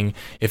interesting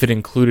if it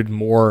included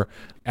more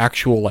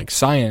actual like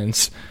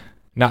science,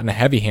 not in a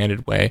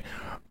heavy-handed way,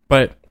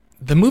 but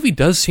the movie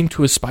does seem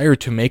to aspire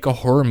to make a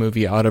horror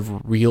movie out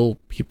of real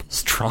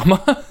people's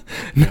trauma,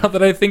 now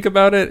that I think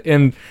about it.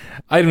 And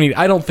I mean,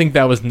 I don't think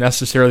that was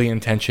necessarily the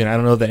intention. I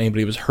don't know that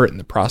anybody was hurt in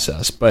the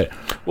process, but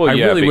I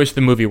really wish the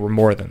movie were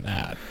more than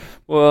that.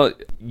 Well,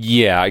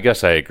 yeah, I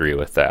guess I agree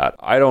with that.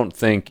 I don't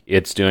think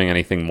it's doing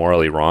anything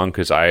morally wrong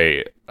because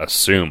I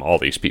assume all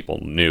these people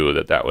knew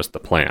that was the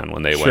plan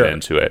when they went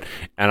into it.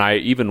 And I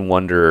even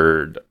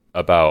wondered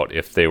about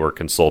if they were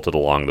consulted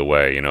along the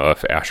way,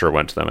 if Asher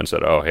went to them and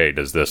said, oh, hey,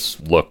 does this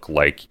look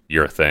like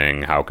your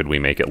thing? How could we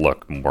make it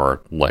look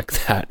more like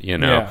that,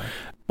 Yeah.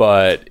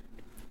 But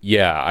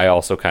yeah, I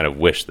also kind of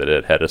wish that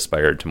it had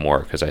aspired to more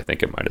because I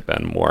think it might have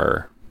been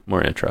more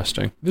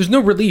interesting. There's no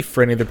relief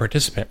for any of the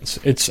participants.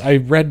 I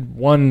read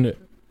one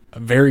a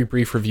very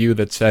brief review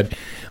that said,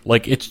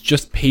 like, it's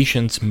just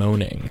patients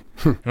moaning.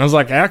 And I was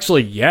like,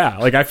 actually, yeah.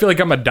 Like, I feel like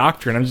I'm a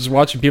doctor, and I'm just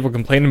watching people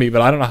complain to me,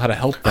 but I don't know how to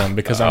help them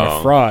because I'm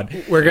a fraud.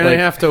 We're going to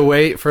have to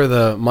wait for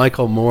the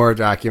Michael Moore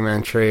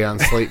documentary on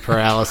sleep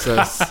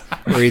paralysis,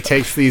 where he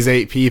takes these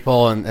 8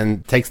 people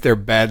and takes their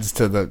beds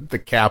to the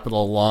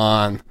Capitol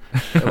lawn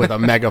with a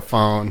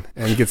megaphone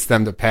and gets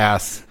them to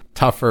pass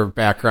tougher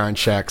background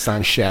checks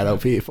on shadow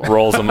people.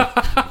 Rolls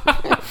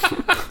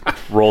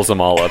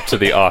them all up to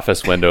the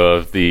office window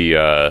of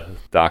the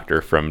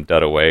doctor from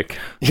Dead Awake.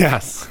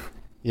 Yes.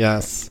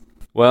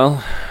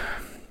 Well,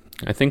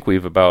 I think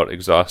we've about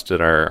exhausted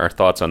our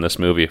thoughts on this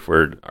movie if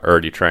we're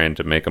already trying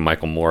to make a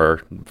Michael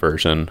Moore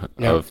version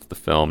of the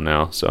film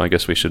now. So I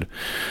guess we should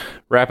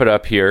wrap it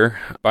up here.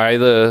 By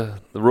the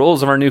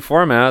rules of our new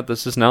format,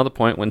 this is now the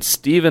point when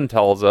Steven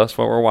tells us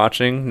what we're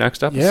watching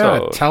next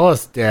episode. Yeah, tell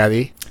us,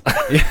 Daddy.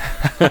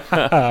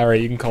 All right,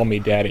 you can call me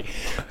Daddy.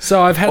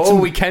 So I've had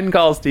we can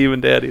call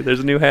Steven Daddy. There's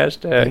a new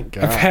hashtag.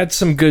 I've had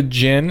some good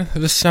gin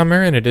this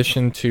summer in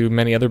addition to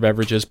many other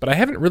beverages, but I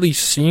haven't really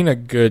seen a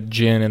good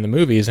gin in the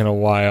movies in a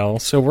while.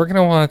 So we're going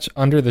to watch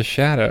Under the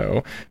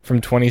Shadow from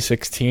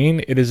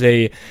 2016. It is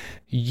a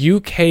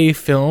UK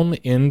film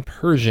in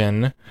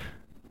Persian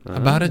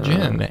about a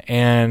gin.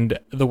 And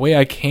the way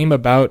I came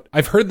about,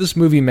 I've heard this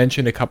movie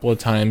mentioned a couple of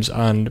times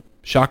on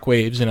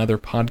Shockwaves and other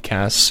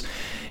podcasts,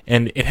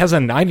 and it has a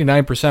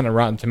 99% on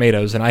Rotten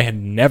Tomatoes, and I had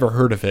never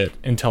heard of it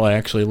until I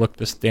actually looked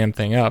this damn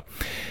thing up.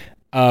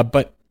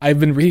 But I've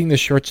been reading this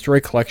short story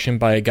collection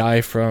by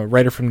a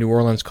writer from New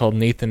Orleans called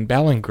Nathan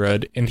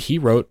Ballingrud, and he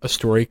wrote a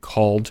story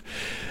called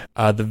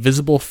The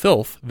Visible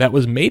Filth that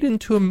was made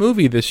into a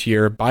movie this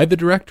year by the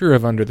director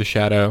of Under the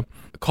Shadow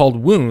called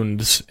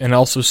Wounds, and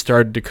also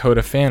starred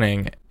Dakota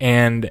Fanning,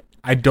 and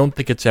I don't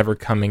think it's ever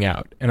coming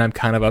out, and I'm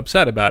kind of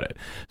upset about it.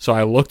 So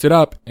I looked it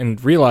up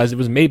and realized it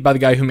was made by the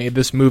guy who made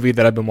this movie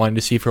that I've been wanting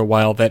to see for a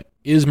while that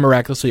is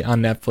miraculously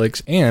on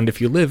Netflix, and if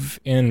you live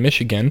in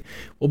Michigan,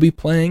 will be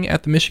playing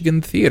at the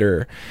Michigan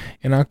Theater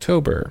in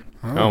October.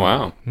 Oh,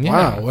 wow. Yeah.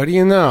 Wow, what do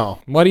you know?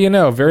 What do you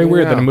know? Very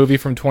weird that a know? movie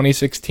from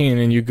 2016,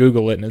 and you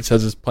Google it, and it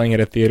says it's playing at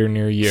a theater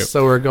near you.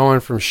 So we're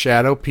going from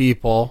shadow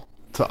people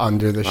to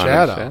Under the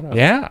Shadow.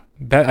 Yeah,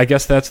 I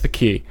guess that's the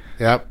key.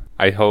 Yep.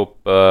 I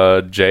hope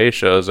Jay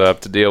shows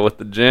up to deal with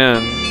the gin.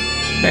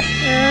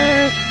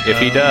 If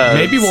he does.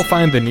 Maybe we'll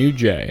find the new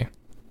Jay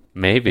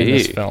Maybe. in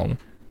this film.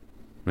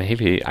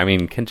 Maybe. I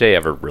mean, can Jay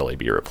ever really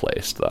be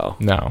replaced, though?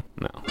 No.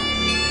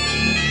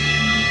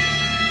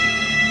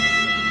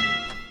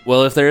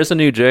 Well, if there is a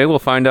new Jay, we'll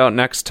find out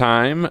next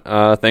time.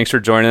 Thanks for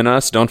joining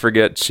us. Don't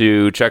forget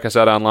to check us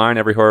out online,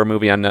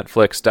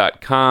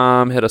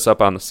 everyhorrormovieonnetflix.com. Hit us up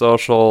on the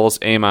socials,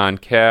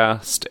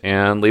 AmonCast,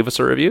 and leave us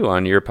a review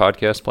on your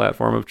podcast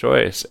platform of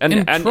choice.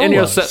 And troll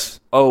you'll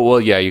us. Oh,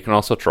 well, yeah, you can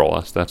also troll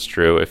us. That's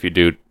true. If you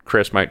do,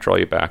 Chris might troll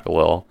you back a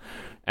little.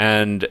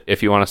 And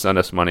if you want to send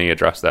us money,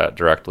 address that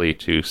directly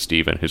to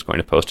Steven, who's going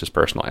to post his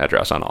personal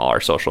address on all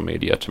our social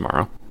media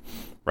tomorrow.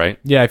 Right?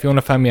 Yeah, if you want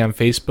to find me on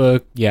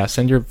Facebook,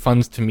 send your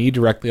funds to me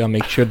directly. I'll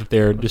make sure that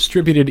they're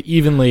distributed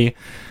evenly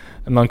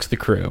amongst the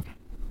crew.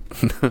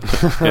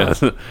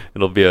 Yes,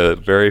 it'll be a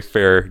very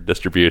fair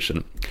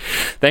distribution.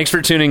 Thanks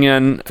for tuning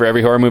in for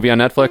Every Horror Movie on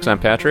Netflix. I'm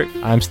Patrick.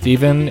 I'm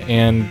Steven,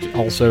 and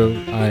also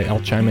I'll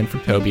chime in for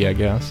Toby, I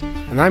guess.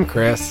 And I'm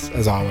Chris,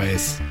 as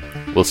always.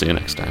 We'll see you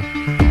next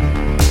time.